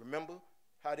worship. Remember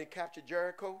how they captured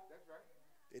Jericho? That's right.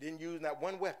 They didn't use not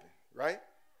one weapon, right?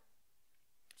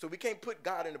 So we can't put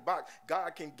God in a box.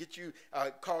 God can get you,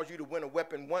 cause you to win a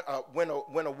weapon, win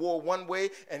a war one way,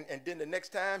 and then the next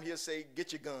time he'll say,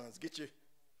 get your guns, get your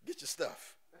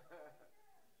stuff,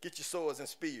 get your swords and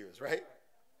spears, right?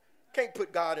 Can't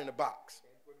put God in a box.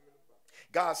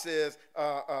 God says,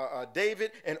 David,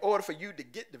 in order for you to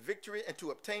get the victory and to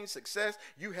obtain success,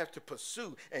 you have to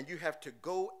pursue and you have to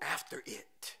go after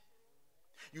it.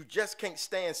 You just can't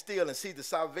stand still and see the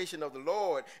salvation of the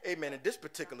Lord, amen, in this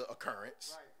particular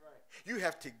occurrence. Right. You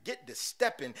have to get to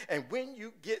stepping, and when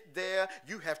you get there,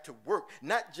 you have to work,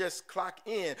 not just clock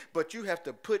in, but you have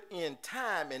to put in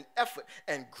time and effort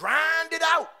and grind it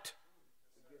out.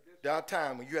 There are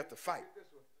times when you have to fight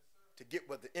to get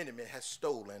what the enemy has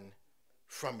stolen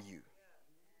from you.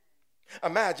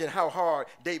 Imagine how hard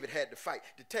David had to fight.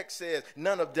 The text says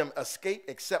none of them escaped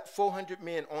except 400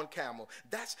 men on camel.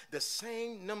 That's the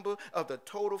same number of the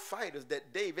total fighters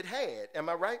that David had. Am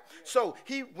I right? Yeah. So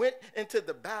he went into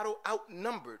the battle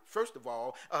outnumbered. First of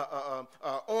all,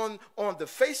 on the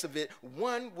face of it,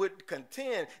 one would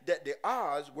contend that the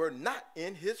odds were not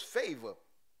in his favor,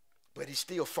 but he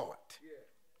still fought. Yeah.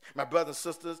 My brothers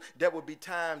and sisters, there will be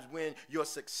times when your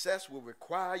success will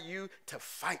require you to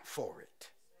fight for it.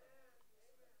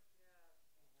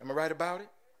 Am I right about it?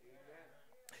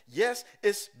 Yes,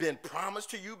 it's been promised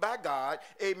to you by God,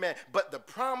 amen, but the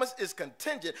promise is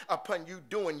contingent upon you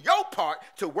doing your part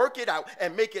to work it out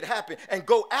and make it happen and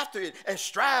go after it and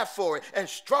strive for it and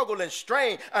struggle and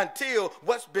strain until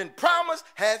what's been promised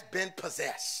has been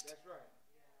possessed. That's right.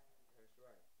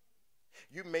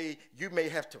 You may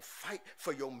have to fight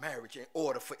for your marriage in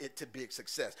order for it to be a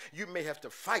success. You may have to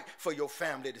fight for your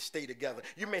family to stay together.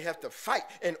 You may have to fight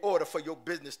in order for your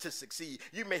business to succeed.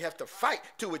 You may have to fight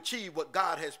to achieve what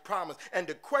God has promised. And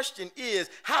the question is,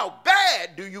 how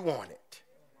bad do you want it?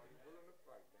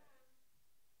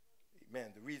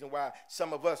 Amen. The reason why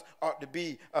some of us ought to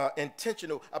be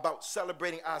intentional about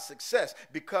celebrating our success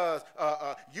because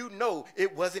you know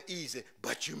it wasn't easy,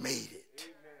 but you made it.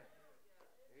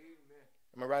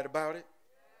 Am I right about it?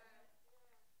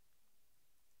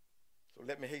 So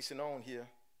let me hasten on here.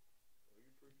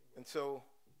 And so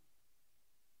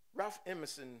Ralph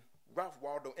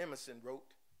Waldo Emerson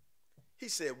wrote, he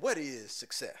said, what is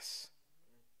success?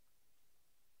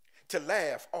 To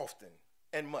laugh often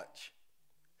and much,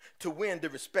 to win the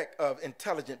respect of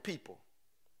intelligent people,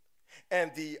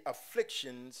 and the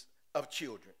afflictions of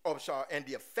children, and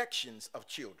the affections of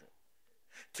children.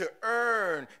 To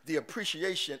earn the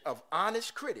appreciation of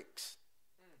honest critics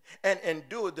and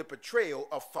endure the betrayal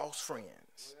of false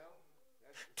friends.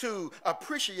 To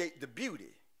appreciate the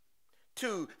beauty,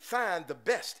 to find the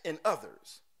best in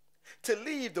others, to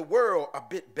leave the world a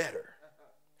bit better,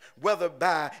 whether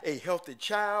by a healthy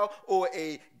child or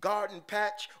a garden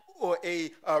patch or a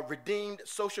redeemed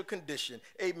social condition.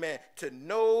 Amen. To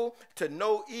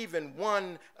know even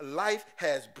one life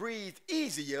has breathed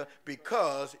easier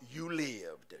because you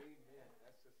lived.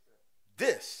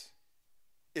 This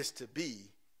is to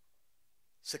be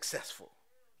successful.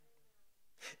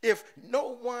 If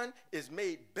no one is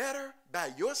made better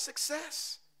by your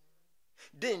success,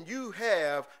 then you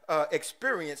have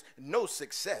experienced no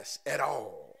success at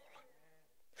all.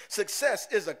 Success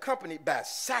is accompanied by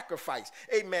sacrifice,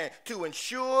 amen, to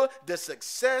ensure the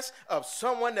success of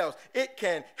someone else. It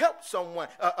can help someone,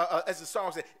 as the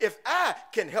song said, if I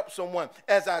can help someone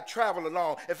as I travel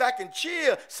along, if I can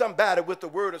cheer somebody with the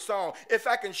word of song, if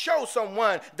I can show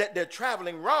someone that they're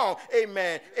traveling wrong,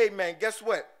 amen, guess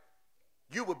what?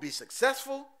 You will be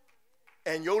successful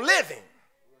and your living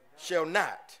shall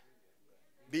not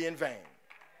be in vain.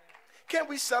 Can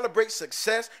we celebrate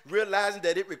success, realizing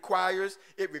that it requires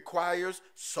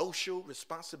social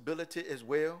responsibility as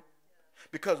well?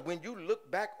 Because when you look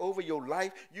back over your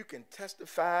life, you can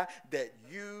testify that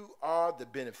you are the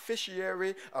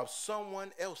beneficiary of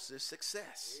someone else's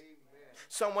success. Amen.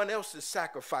 Someone else's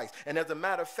sacrifice. And as a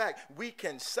matter of fact, we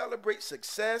can celebrate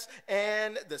success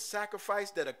and the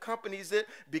sacrifice that accompanies it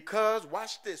because,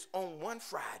 watch this, on one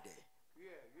Friday.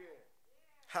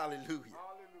 Hallelujah.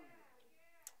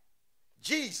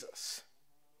 Jesus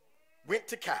went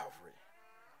to Calvary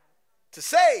to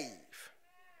save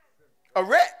a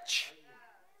wretch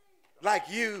like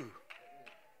you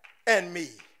and me.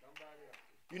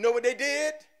 You know what they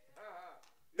did?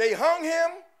 They hung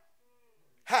him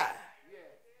high.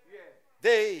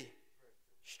 They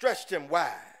stretched him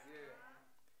wide.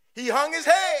 He hung his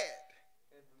head,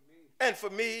 and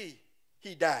for me,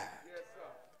 he died.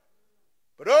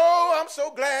 But oh, I'm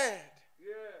so glad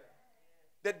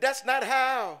that that's not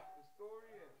how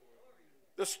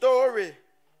the story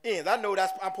ends. I know I'm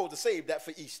supposed to save that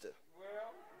for Easter.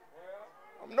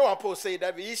 I know I'm supposed to save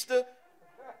that for Easter.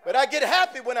 But I get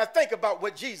happy when I think about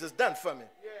what Jesus done for me.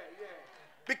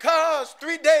 Because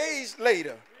 3 days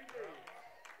later,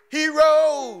 he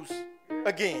rose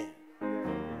again.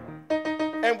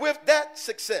 And with that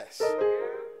success,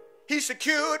 he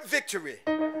secured victory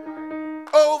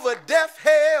over death,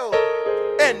 hell,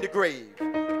 and the grave.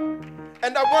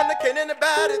 And I wonder, can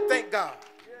anybody thank God?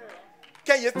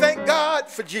 Can you thank God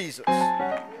for Jesus,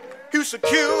 who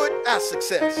secured our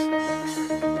success?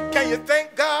 Can you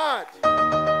thank God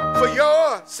for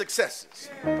your successes?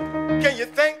 Can you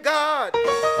thank God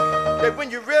that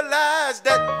when you realize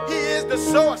that he is the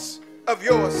source of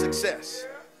your success?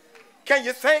 Can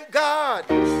you thank God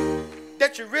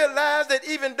that you realize that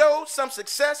even though some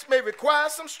success may require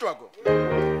some struggle,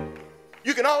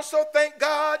 you can also thank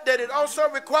God that it also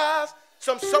requires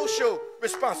some social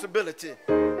responsibility?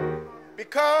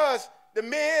 Because the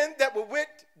men that were with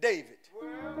David,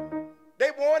 they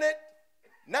wanted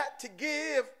not to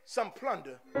give some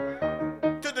plunder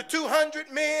to the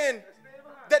 200 men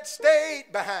that stayed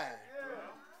behind.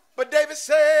 But David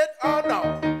said, oh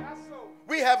no,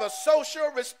 we have a social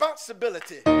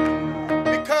responsibility.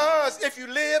 Because if you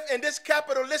live in this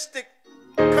capitalistic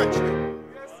country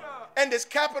and this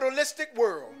capitalistic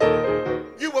world,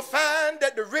 you will find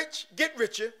that the rich get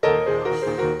richer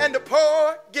and the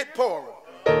poor get poorer.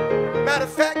 Matter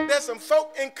of fact, there's some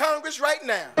folk in Congress right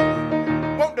now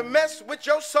want to mess with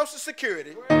your Social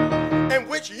Security, in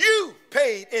which you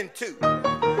paid into.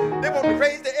 They want to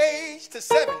raise the age to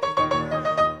 70.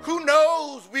 Who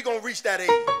knows we're going to reach that age?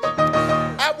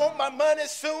 I want my money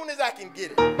as soon as I can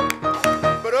get it.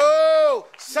 But oh,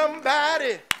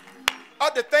 somebody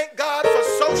ought to thank God for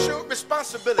social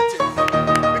responsibility,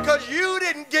 because you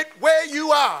didn't get where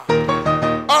you are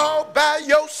all by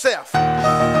yourself.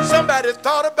 Somebody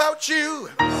thought about you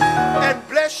and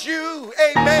bless you.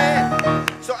 Amen.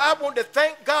 So I want to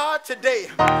thank God today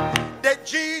that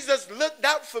Jesus looked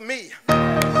out for me.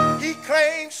 He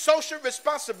claimed social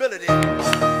responsibility.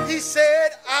 He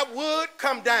said I would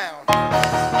come down.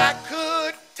 I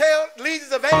could tell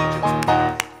legions of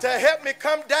angels to help me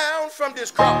come down from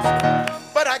this cross.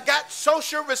 But I got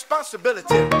social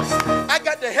responsibility. I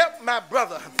got to help my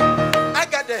brother. I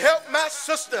got to help my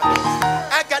sister.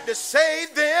 I got to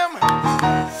save them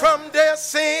from their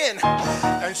sin.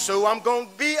 And so I'm going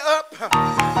to be up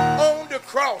on the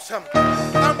cross.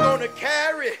 I'm going to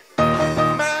carry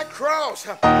my cross.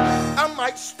 I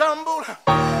might stumble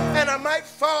and I might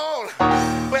fall.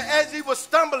 But as he was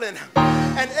stumbling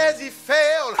and as he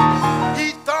fell,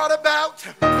 he thought about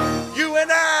you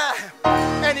and I.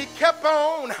 And he kept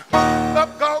on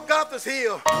up Golgotha's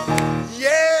hill.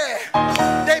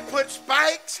 Yeah, they put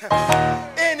spikes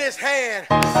in his hand.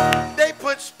 They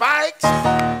put spikes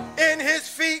in his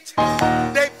feet.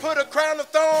 They put a crown of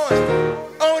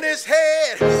thorns on his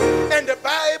head. And the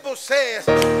Bible says,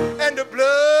 and the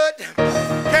blood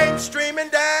came streaming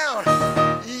down.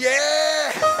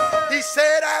 Yeah, he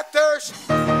said, I thirst.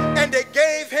 And they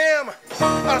gave him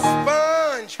a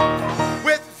sponge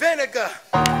with vinegar.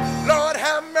 Lord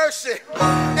have mercy.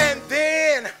 And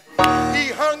then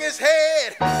he hung his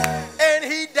head and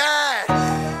he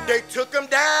died. They took him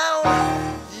down,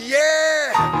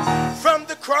 yeah, from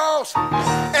the cross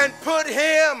and put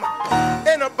him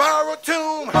in a borrowed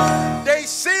tomb. They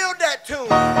sealed that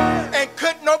tomb and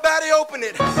couldn't nobody open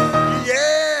it.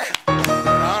 Yeah,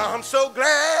 I'm so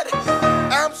glad.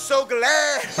 I'm so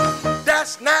glad.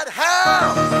 That's not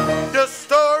how the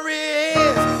story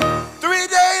ends. 3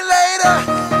 days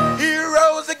later, he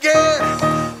rose again.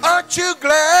 Aren't you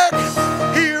glad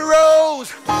he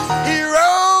rose? He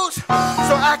rose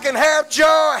so I can have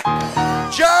joy.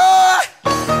 Joy,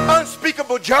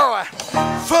 unspeakable joy,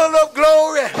 full of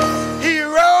glory. He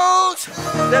rose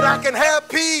that I can have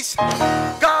peace,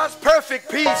 God's perfect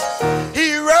peace.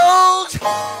 He rose,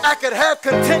 I could have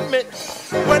contentment.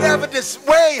 Whatever this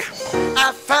way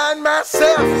I find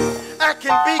myself, I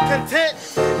can be content.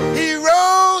 He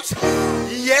rose,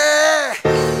 yeah,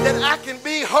 that I can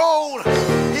be whole.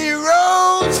 He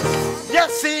rose,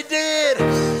 yes he did.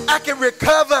 I can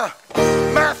recover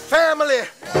my family.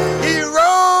 He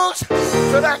rose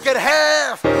so that I could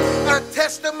have a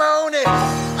testimony.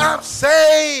 I'm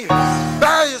saved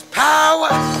by his power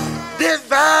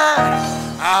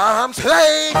divine. I'm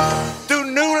saved through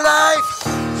new life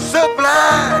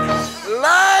sublime.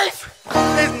 Life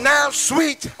is now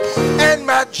sweet and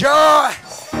my joy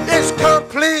is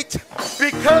complete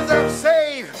because I'm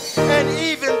saved. And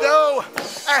even though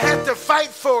I have to fight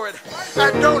for it,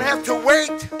 I don't have to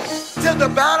wait till the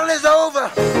battle is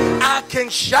over. I can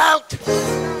shout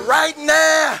right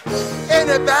now.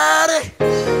 Anybody,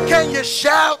 can you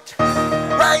shout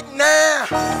right now?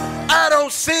 I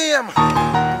don't see him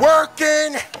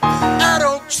working. I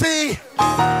don't see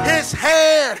his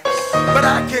hand, but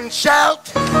I can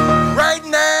shout right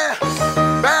now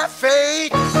by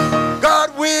faith.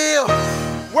 God will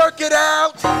work it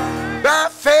out by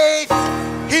faith.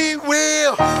 He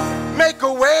will make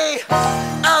a way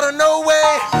out of no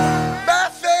way. By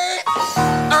faith,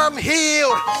 I'm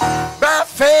healed. By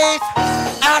faith,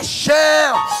 I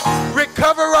shall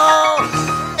recover all.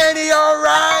 Ain't he all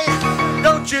right?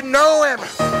 Don't you know him?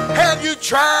 Have you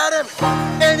tried him?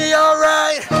 Ain't he all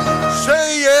right?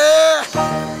 Say yeah,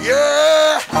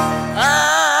 yeah.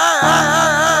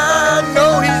 I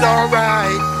know he's all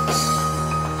right.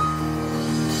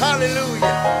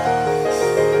 Hallelujah.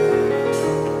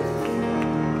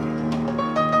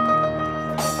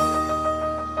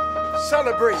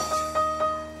 Celebrate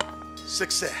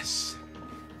success.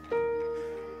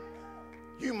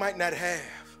 You might not have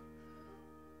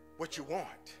what you want,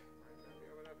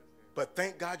 but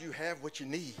thank God you have what you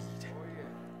need.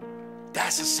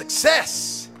 That's a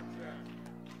success.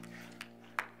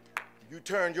 You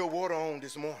turned your water on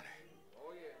this morning.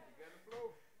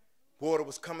 Water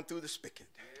was coming through the spigot.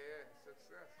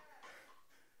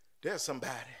 There's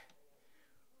somebody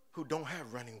who don't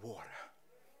have running water.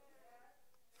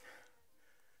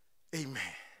 Amen.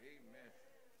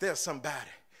 There's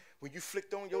somebody When you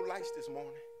flicked on your lights this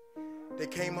morning, they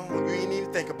came on, you didn't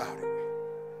even think about it.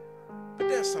 But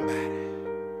there's somebody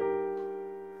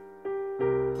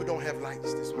who don't have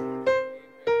lights this morning.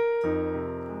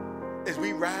 As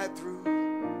we ride through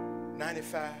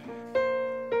 95,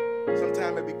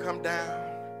 sometime as we come down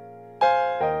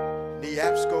the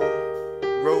Absco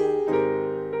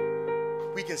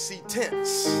Road, we can see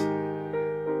tents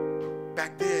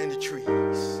back there in the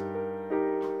trees.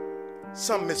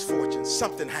 Some misfortune,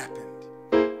 something happened.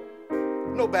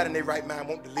 Nobody in their right mind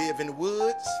want to live in the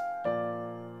woods.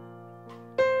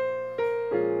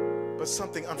 But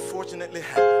something unfortunately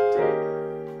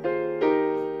happened.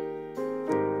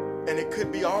 And it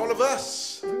could be all of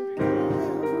us.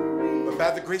 But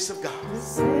by the grace of God,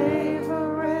 He's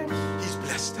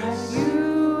blessed us.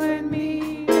 You and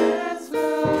me, that's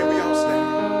love. Can we all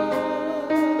stand?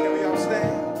 Can we all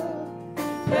stand?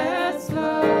 That's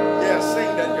love. Yeah,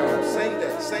 sing that, y'all. Sing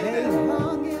that, sing They that.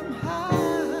 hung him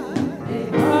high. They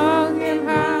hung him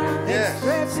high. Yes.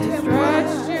 Stretched him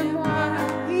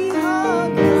wide. He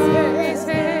hung his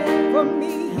head. For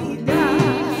me, he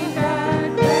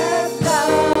died. That's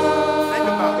love. Think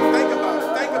about it, think about it,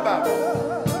 think about it.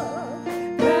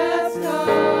 That's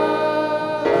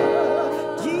love.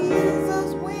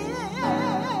 Jesus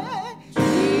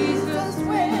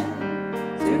went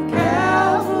to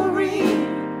Calvary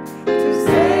to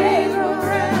save a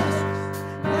wretch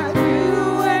like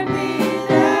you and me.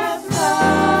 That's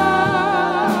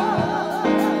love.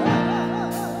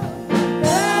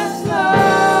 That's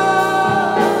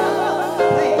love.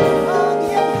 They hung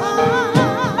him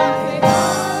high.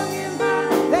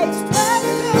 They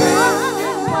stretched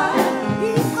him wide.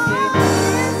 He hung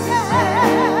his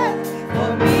head.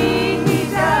 For me, he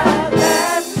died.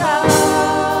 That's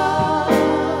love.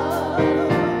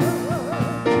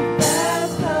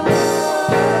 That's love.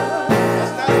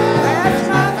 That's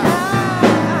not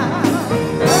how.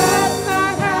 That's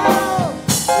not how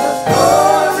the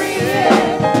story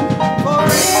ends. For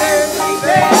every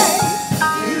day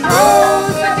he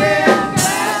rose again.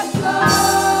 That's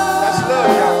love. That's love,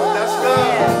 y'all. That's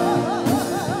love.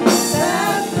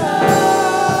 That's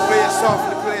love. Play it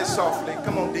softly, play it softly.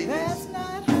 Come on, D. That's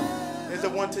not how. There's the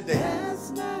one today. That's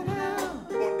not how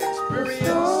You want to the experience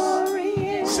story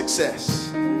ends.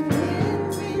 success. In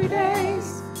 3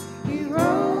 days he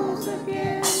rose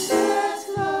again. That's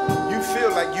love. You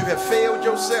feel like you have failed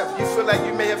yourself. You feel like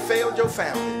you may have failed your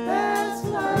family. That's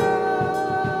love.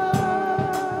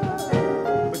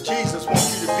 But Jesus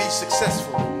wants you to be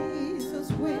successful.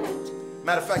 Jesus went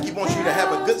Matter of fact, He wants you to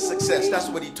have a good success. That's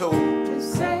what He told to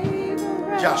save a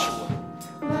wretch Joshua.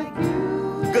 like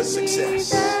you. Good success.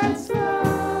 That's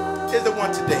love. Here's the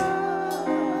one today.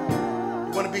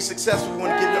 You want to be successful, you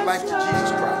want to give your life to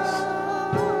Jesus Christ.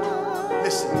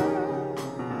 Listen,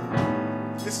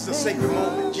 this is a sacred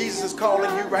moment. Jesus is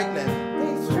calling you right now.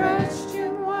 They stretched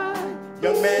him wide.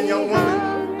 Young man, young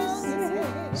woman,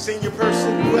 senior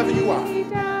person, whoever you are,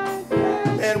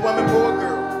 man, woman, boy, or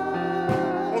girl,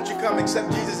 won't you come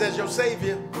accept Jesus as your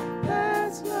Savior?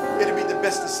 It'll be the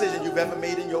best decision you've ever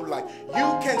made in your life.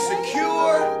 You can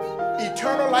secure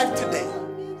eternal life today.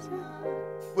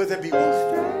 Will there be one?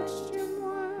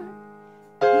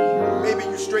 Maybe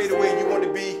you strayed away and you want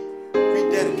to be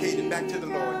rededicated back to the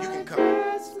Lord. You can come.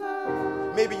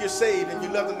 Maybe you're saved and you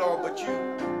love the Lord, but you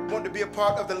want to be a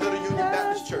part of the Little Union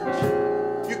Baptist Church.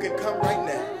 You can come right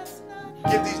now.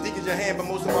 Give these deacons your hand, but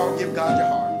most of all, give God your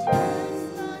heart.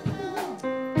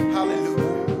 Hallelujah.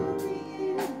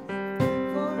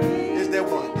 Is there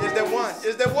one? Is there one?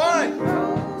 Is there one?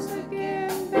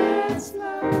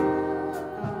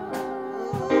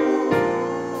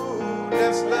 Ooh,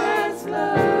 that's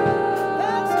love.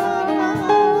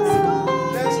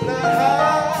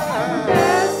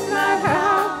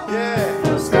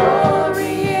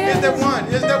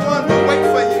 Is there one? We'll wait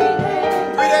for you.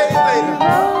 3 days later.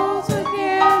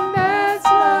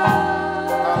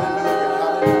 Hallelujah,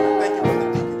 hallelujah. Thank you, Brother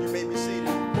Deacon. You may be seated.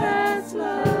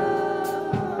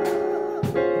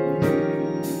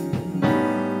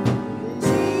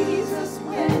 Jesus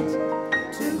went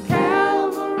to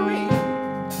Calvary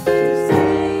to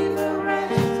save a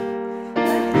wretch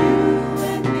like you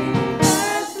and me.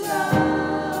 That's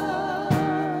love.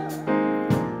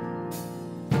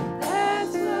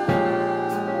 That's love.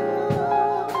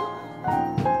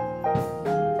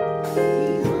 He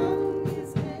hung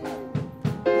his head.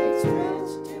 They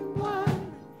stretched him wide.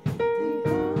 He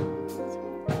hung his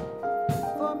head.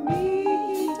 For me,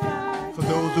 he died. For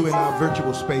those who are in our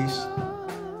virtual space,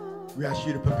 we ask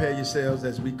you to prepare yourselves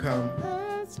as we come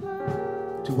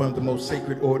to one of the most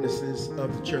sacred ordinances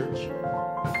of the church.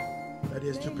 That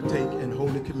is to partake in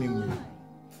Holy Communion.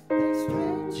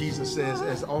 Jesus says,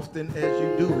 as often as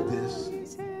you do this,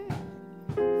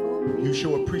 you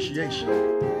show appreciation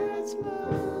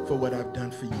for what I've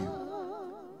done for you.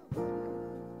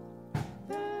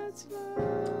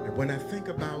 And when I think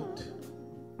about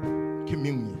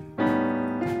communion,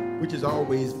 which is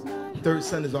always, third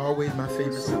Sunday is always my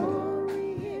favorite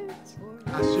Sunday,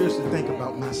 I seriously think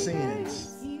about my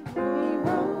sins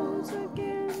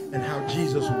and how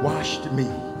Jesus washed me,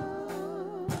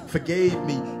 forgave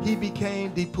me. He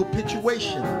became the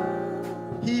propitiation.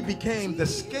 He became the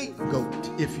scapegoat,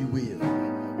 if you will.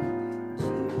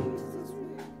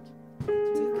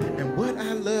 And what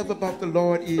I love about the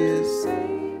Lord is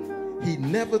he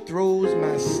never throws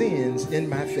my sins in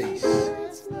my face.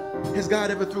 Has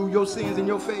God ever threw your sins in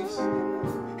your face?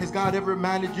 Has God ever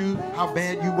reminded you how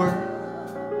bad you were?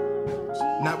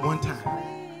 Not one time.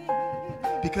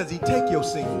 Because he take your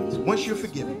sins once you're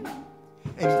forgiven,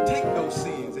 and he take those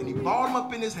sins and he ball them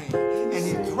up in his hand and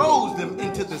he throws them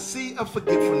into the sea of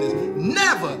forgetfulness,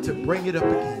 never to bring it up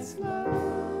again.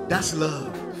 That's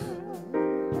love.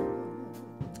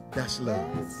 That's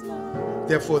love.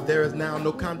 Therefore, there is now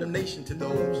no condemnation to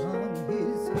those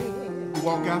who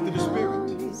walk after the Spirit.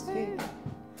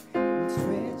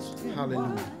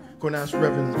 Hallelujah. Going to ask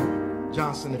Reverend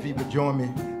Johnson if he would join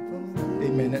me,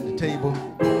 amen, at the table.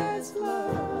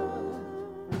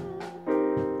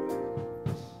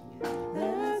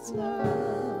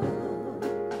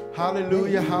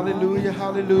 Hallelujah, hallelujah,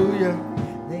 hallelujah.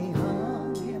 They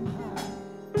hung him high,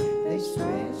 they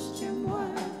stretched him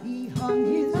wide, he hung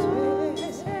his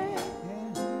head,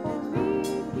 and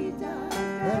he died.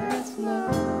 That's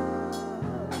love.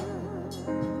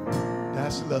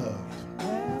 That's love.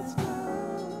 That's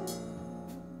love.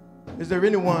 Is there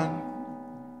anyone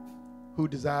who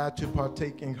desires to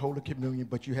partake in Holy Communion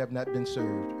but you have not been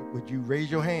served? Would you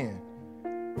raise your hand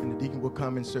and the deacon will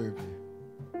come and serve you?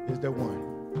 Is there one?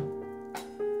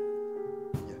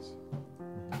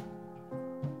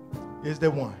 Is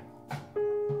there one?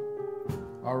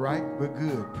 All right, we're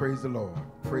good. Praise the Lord.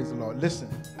 Praise the Lord. Listen.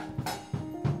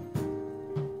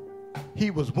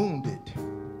 He was wounded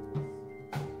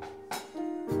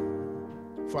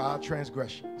for our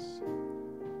transgressions.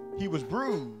 He was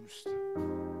bruised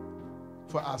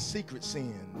for our secret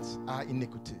sins, our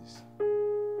iniquities.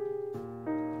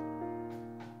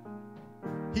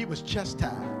 He was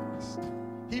chastised.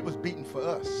 He was beaten for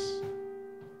us.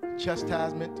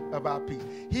 Chastisement of our peace.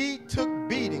 He took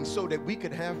beating so that we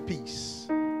could have peace.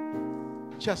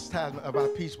 Chastisement of our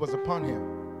peace was upon him.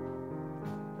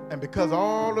 And because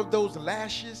all of those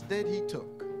lashes that he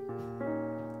took,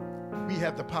 we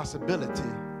have the possibility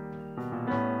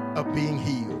of being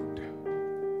healed.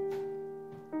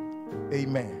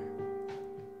 Amen.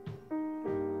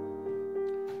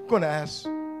 I'm going to ask,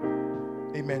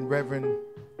 amen, Reverend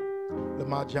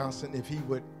Lamar Johnson, if he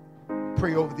would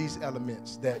pray over these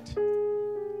elements, that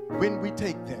when we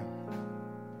take them,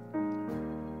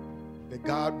 that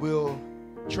God will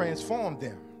transform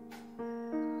them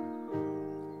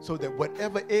so that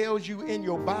whatever ails you in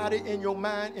your body, in your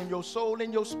mind, in your soul,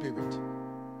 in your spirit,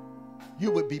 you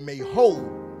would be made whole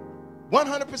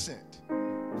 100%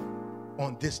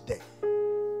 on this day.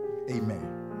 Amen.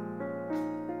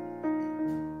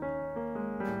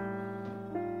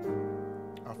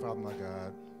 Our Father, my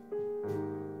God,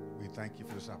 we thank you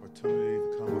for this opportunity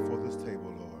to come before this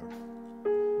table, Lord.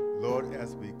 Lord,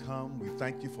 as we come, we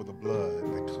thank you for the blood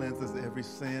that cleanses every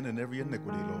sin and every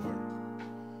iniquity, Lord.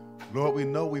 Lord, we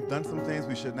know we've done some things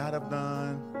we should not have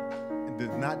done and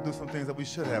did not do some things that we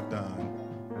should have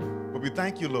done. But we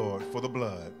thank you, Lord, for the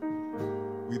blood.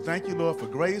 We thank you, Lord, for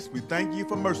grace. We thank you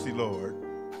for mercy, Lord.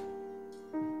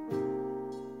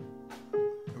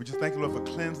 And we just thank you, Lord, for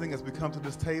cleansing as we come to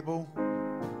this table.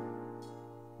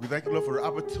 We thank you, Lord, for the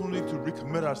opportunity to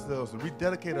recommit ourselves and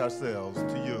rededicate ourselves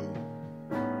to you.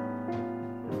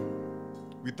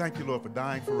 We thank you, Lord, for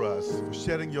dying for us, for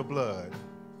shedding your blood.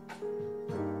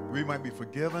 We might be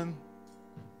forgiven,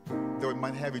 that we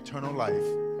might have eternal life.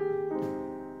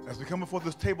 As we come before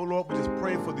this table, Lord, we just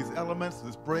pray for these elements,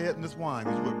 this bread and this wine,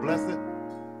 that you would bless it,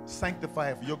 sanctify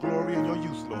it for your glory and your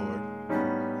use, Lord.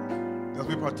 As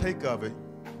we partake of it,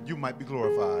 you might be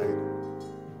glorified.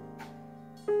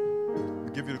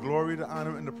 We give you the glory, the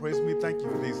honor, and the praise. We thank you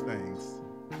for these things.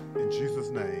 In Jesus'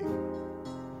 name,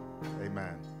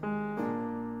 amen.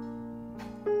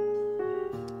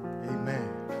 Amen.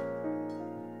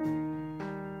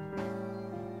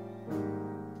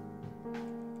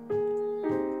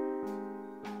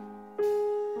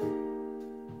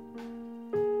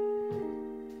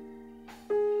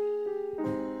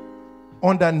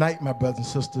 On that night, my brothers and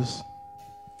sisters,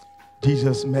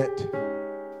 Jesus met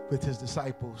with his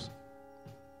disciples.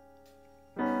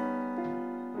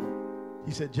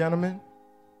 He said, gentlemen,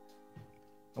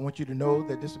 I want you to know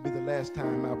that this will be the last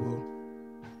time I will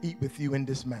eat with you in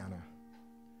this manner.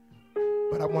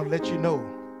 But I want to let you know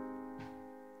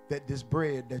that this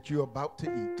bread that you're about to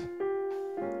eat,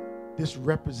 this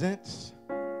represents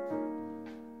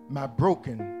my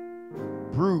broken,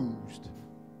 bruised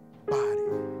body.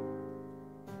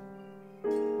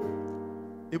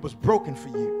 It was broken for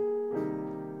you.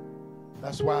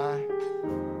 That's why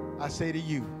I say to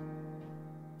you,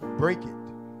 break it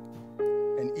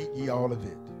and eat ye all of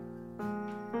it.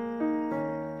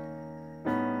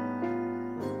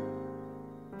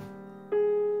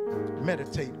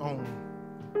 Meditate on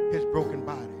his broken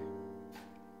body.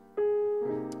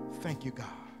 Thank you, God.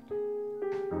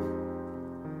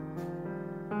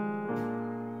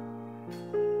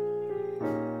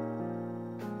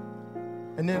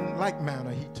 And then in like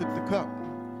manner, he took the cup.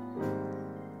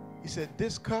 He said,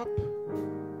 this cup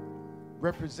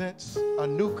represents a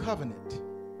new covenant.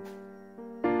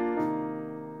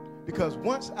 Because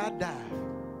once I die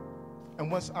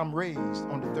and once I'm raised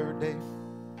on the third day,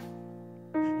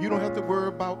 you don't have to worry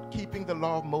about keeping the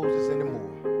law of Moses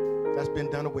anymore. That's been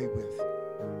done away with.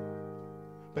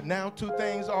 But now two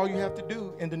things all you have to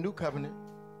do in the new covenant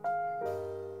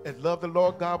is love the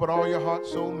Lord God with all your heart,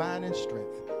 soul, mind, and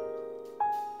strength.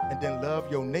 And then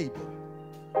love your neighbor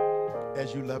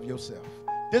as you love yourself.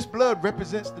 This blood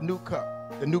represents the new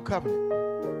cup, the new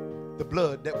covenant, the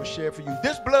blood that was shared for you.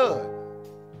 This blood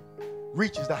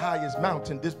reaches the highest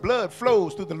mountain. This blood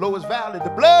flows through the lowest valley. The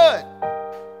blood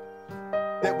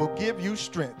that will give you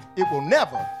strength. It will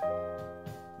never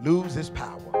lose its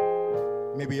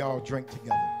power. Maybe all drink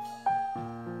together.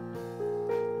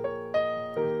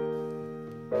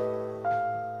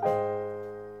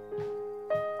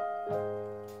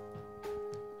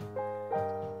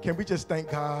 Can we just thank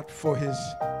God for his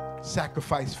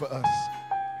sacrifice for us?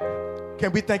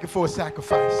 Can we thank him for his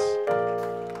sacrifice?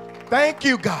 Thank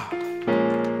you, God.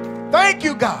 Thank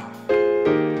you, God.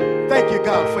 Thank you,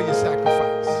 God, for your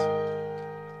sacrifice.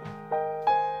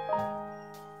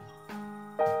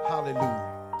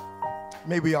 Hallelujah.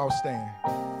 May we all stand.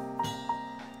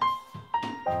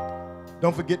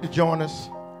 Don't forget to join us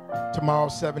tomorrow,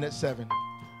 7 at 7.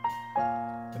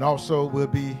 And also we'll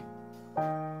be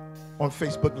on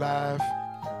Facebook Live,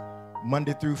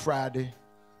 Monday through Friday.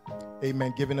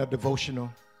 Amen. Giving a devotional.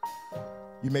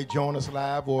 You may join us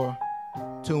live or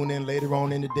tune in later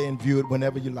on in the day and view it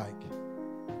whenever you like.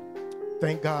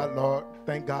 Thank God, Lord.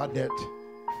 Thank God that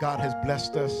God has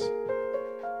blessed us.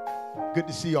 Good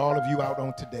to see all of you out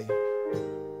on today.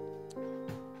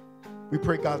 We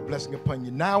pray God's blessing upon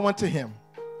you. Now unto him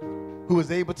who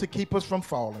is able to keep us from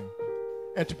falling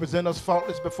and to present us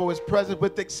faultless before his presence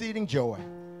with exceeding joy.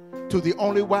 To the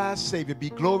only wise Savior be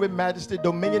glory, majesty,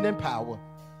 dominion, and power.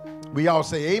 We all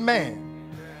say amen,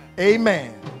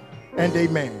 amen, and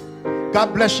amen.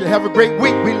 God bless you. Have a great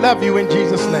week. We love you in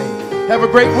Jesus' name. Have a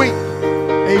great week.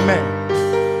 Amen.